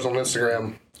 5 stars on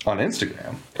Instagram. On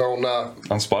Instagram?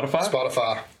 On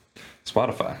Spotify?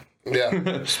 Spotify. Yeah,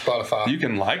 Spotify. You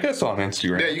can like us on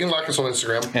Instagram. Yeah, you can like us on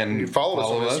Instagram. And you follow us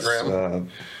on Instagram.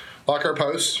 Like our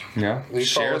posts. Yeah. You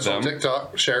follow us on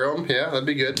TikTok. Share them. Yeah, that'd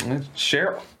be good.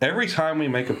 Share. Every time we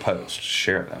make a post,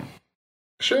 share them.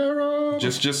 Share them.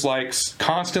 Just like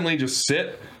constantly just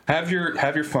sit. Have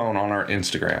your phone on our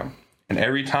Instagram. And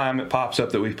every time it pops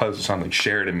up that we've posted something,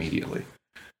 share it immediately.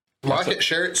 Like it,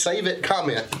 share it, save it,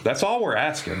 comment. That's all we're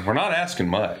asking. We're not asking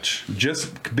much.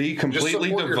 Just be completely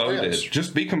devoted.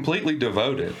 Just be completely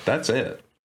devoted. That's it.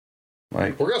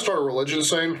 Like we're gonna start a religion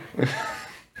soon.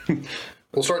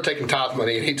 We'll start taking tithe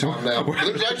money anytime now.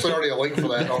 There's actually already a link for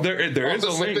that. There is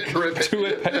a link to a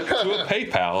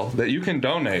PayPal that you can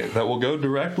donate that will go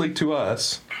directly to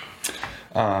us.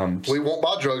 We won't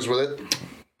buy drugs with it.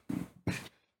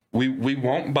 We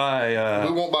won't buy...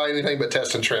 we won't buy anything but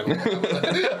test and trim.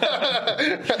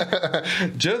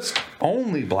 Just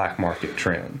only black market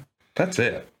trim. That's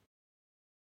it.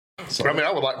 So. I mean,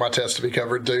 I would like my test to be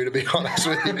covered too, to be honest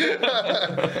with you.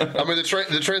 I mean,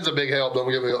 the trend's a big help.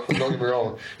 Don't get me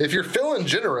wrong. If you're feeling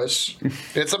generous,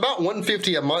 it's about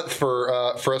 $150 a month for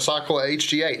a cycle of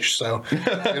HGH. So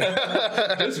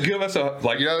just give us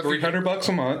 $300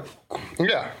 a month.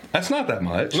 Yeah, that's not that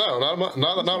much. No, not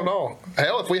at all.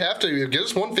 Hell, if we have to, give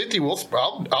us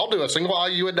 $150. I'll do a single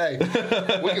IU a day.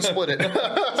 We can split it.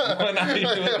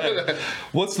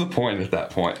 What's the point at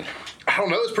that point? I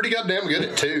don't know. It's pretty goddamn good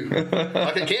at 2.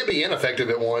 Like, it can't be ineffective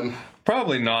at 1.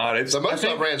 Probably not. The most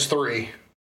I've ran is 3.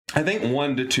 I think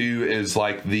 1 to 2 is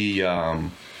like the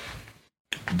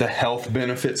health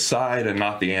benefits side and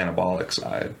not the anabolic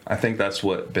side. I think that's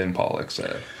what Ben Pollock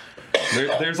said.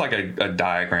 There's like a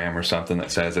diagram or something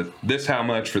that says it. This how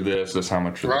much for this how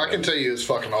much for that. I can tell you it's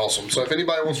fucking awesome. So if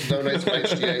anybody wants to donate some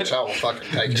HGH, I will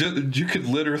fucking take it. You could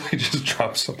literally just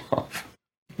drop some off.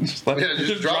 Just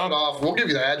drop it off. We'll give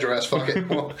you the address. Fuck it.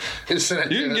 You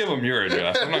can give them your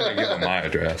address. I'm not going to give them my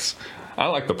address. I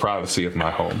like the privacy of my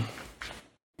home.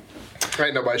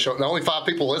 Ain't nobody showing. Only 5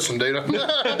 people listen, dude.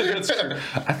 That's true.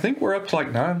 I think we're up to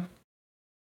like 9.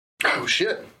 Oh,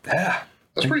 shit. Yeah.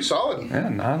 That's pretty solid. Yeah,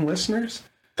 9 listeners.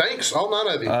 Thanks, all 9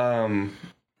 of you.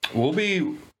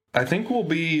 I think we'll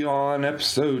be on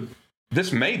episode.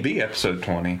 This may be episode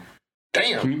 20.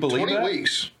 Damn. Can you believe 20 that? 20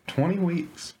 weeks. 20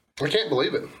 weeks. I can't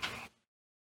believe it.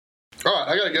 All right,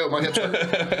 I gotta go. My hips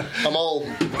hurt. I'm old.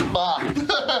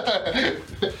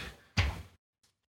 Bye.